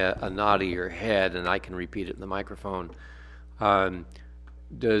by a nod of your head, and I can repeat it in the microphone. Do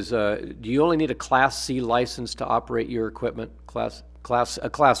you only need a Class C license to operate your equipment? A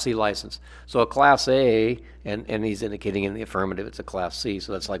Class C license. So a Class A, and he's indicating in the affirmative, it's a Class C,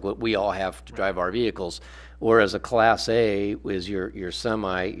 so that's like what we all have to drive our vehicles. Whereas a Class A is your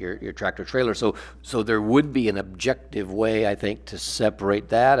semi, your tractor trailer. So there would be an objective way, I think, to separate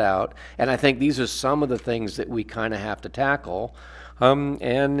that out. And I think these are some of the things that we kind of have to tackle.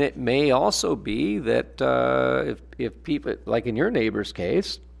 And it may also be that if people, like in your neighbor's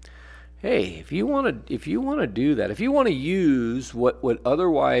case, hey, if you want to do that, if you want to use what would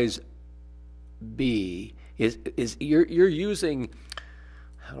otherwise be is you're using,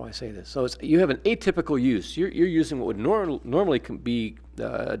 how do I say this? So you have an atypical use. You're using what would normally be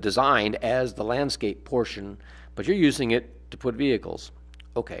designed as the landscape portion, but you're using it to put vehicles.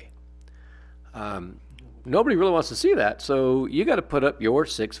 Okay. Nobody really wants to see that, so you got to put up your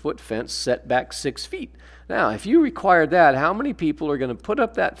 6-foot fence set back 6 feet. Now, if you require that, how many people are going to put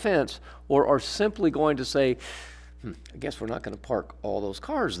up that fence or are simply going to say, I guess we're not going to park all those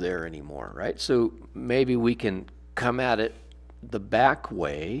cars there anymore, right? So maybe we can come at it the back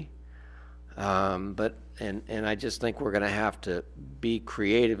way, but I just think we're going to have to be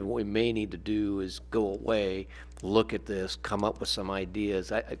creative, and what we may need to do is go away, look at this, come up with some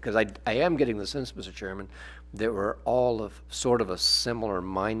ideas, because I am getting the sense, Mr. Chairman, that we're all of sort of a similar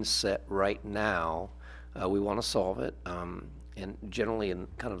mindset right now. We want to solve it, and generally in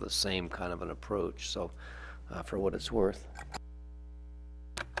kind of the same kind of an approach, so for what it's worth.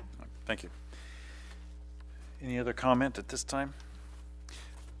 Thank you. Any other comment at this time?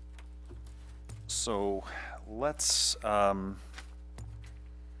 So let's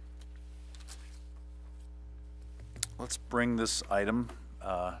bring this item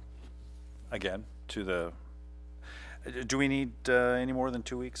again to the. Do we need any more than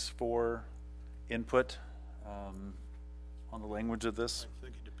 2 weeks for input on the language of this? I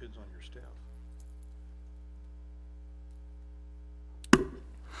think it depends on your staff.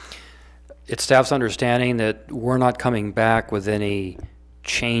 It's staff's understanding that we're not coming back with any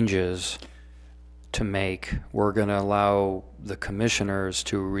changes to make. We're going to allow the commissioners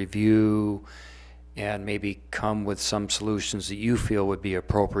to review and maybe come with some solutions that you feel would be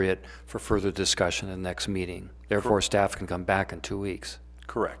appropriate for further discussion in the next meeting. Therefore, staff can come back in 2 weeks.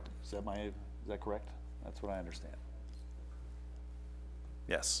 Correct. Is that correct? That's what I understand.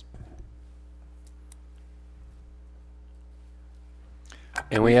 Yes.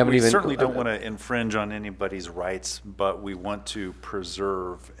 And we haven't We even certainly don't want to infringe on anybody's rights, but we want to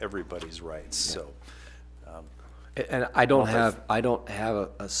preserve everybody's rights, so. And I don't have I don't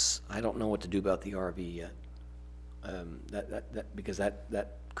know what to do about the RV yet. Because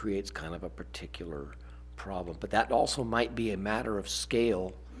that creates kind of a particular problem. But that also might be a matter of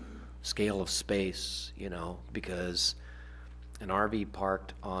scale of space, because an RV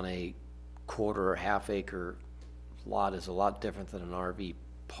parked on a quarter or half acre lot is a lot different than an RV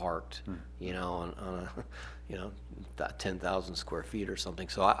parked, on a 10,000 square feet or something.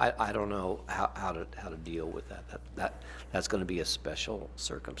 So I don't know how to deal with that. That's going to be a special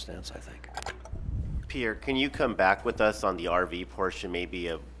circumstance, I think. Pierre, can you come back with us on the RV portion, maybe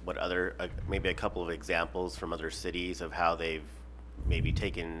of what maybe a couple of examples from other cities of how they've maybe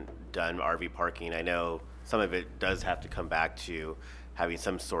done RV parking? I know some of it does have to come back to having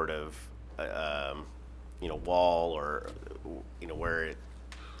some sort of wall or where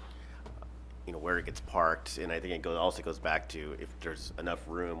it gets parked, and I think it also goes back to if there's enough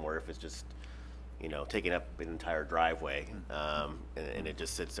room or if it's just taking up an entire driveway, and it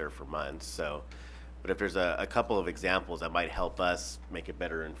just sits there for months. So, but if there's a couple of examples that might help us make a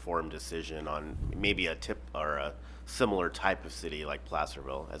better informed decision on maybe a tip or a similar type of city like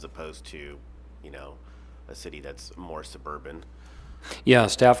Placerville as opposed to a city that's more suburban. Yeah,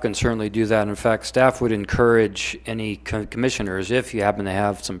 staff can certainly do that. In fact, staff would encourage any commissioners, if you happen to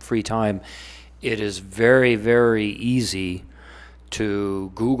have some free time, it is very, very easy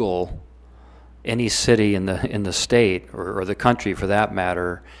to Google any city in the state or the country for that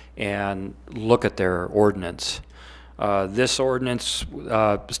matter and look at their ordinance. This ordinance,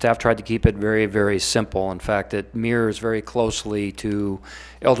 staff tried to keep it very, very simple. In fact, it mirrors very closely to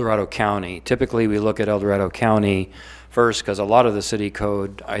El Dorado County. Typically, we look at El Dorado County first because a lot of the city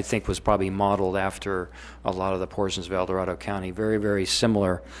code, I think, was probably modeled after a lot of the portions of El Dorado County. Very, very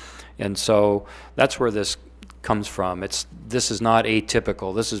similar. And so that's where this comes from. This is not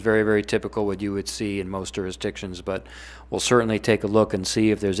atypical. This is very, very typical what you would see in most jurisdictions, but we'll certainly take a look and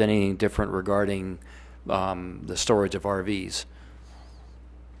see if there's anything different regarding the storage of RVs.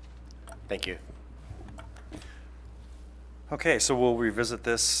 Thank you. Okay, so we'll revisit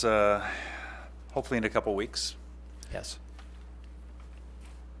this hopefully in a couple weeks. Yes.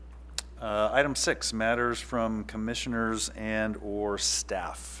 Item 6, matters from commissioners and/or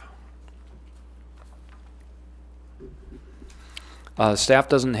staff. Staff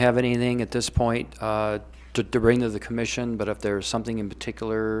doesn't have anything at this point to bring to the commission, but if there's something in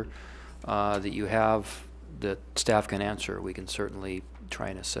particular that you have that staff can answer, we can certainly try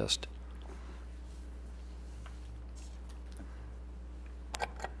and assist.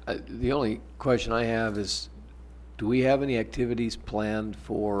 The only question I have is, do we have any activities planned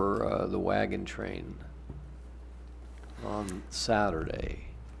for the wagon train on Saturday?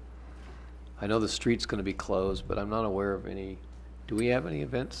 I know the street's going to be closed, but I'm not aware of any. Do we have any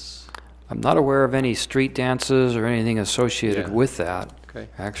events? I'm not aware of any street dances or anything associated Yeah. with that, Okay.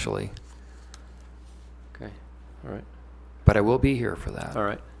 actually. Okay. All right. But I will be here for that. All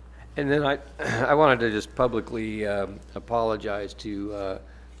right. And then I wanted to just publicly apologize to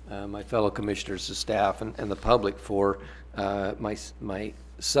my fellow commissioners, the staff, and the public for my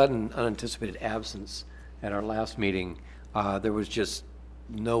sudden unanticipated absence at our last meeting. There was just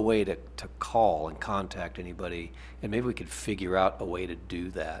no way to call and contact anybody, and maybe we could figure out a way to do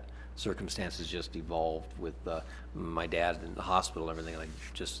that. Circumstances just evolved with my dad in the hospital and everything. Like,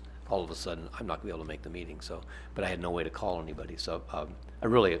 just all of a sudden, I'm not gonna be able to make the meeting. So, but I had no way to call anybody. So I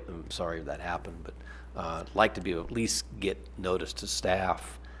really am sorry that happened. But I'd like to be able to at least get notice to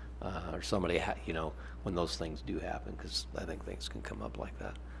staff or somebody, when those things do happen, because I think things can come up like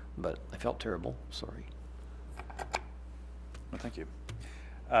that. But I felt terrible. Sorry. Well, thank you.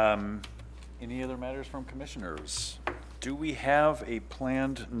 Any other matters from commissioners? Do we have a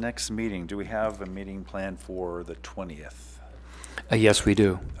planned next meeting? Do we have a meeting planned for the 20th? Yes, we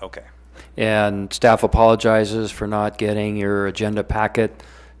do. Okay. And staff apologizes for not getting your agenda packet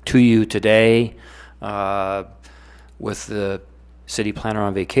to you today with the city planner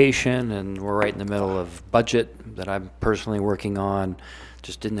on vacation, and we're right in the middle of budget that I'm personally working on.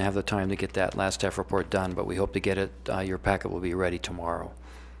 Just didn't have the time to get that last staff report done, but we hope to get it. Your packet will be ready tomorrow.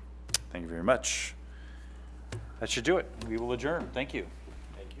 Thank you very much. That should do it. We will adjourn. Thank you.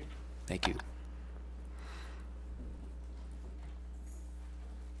 Thank you. Thank you.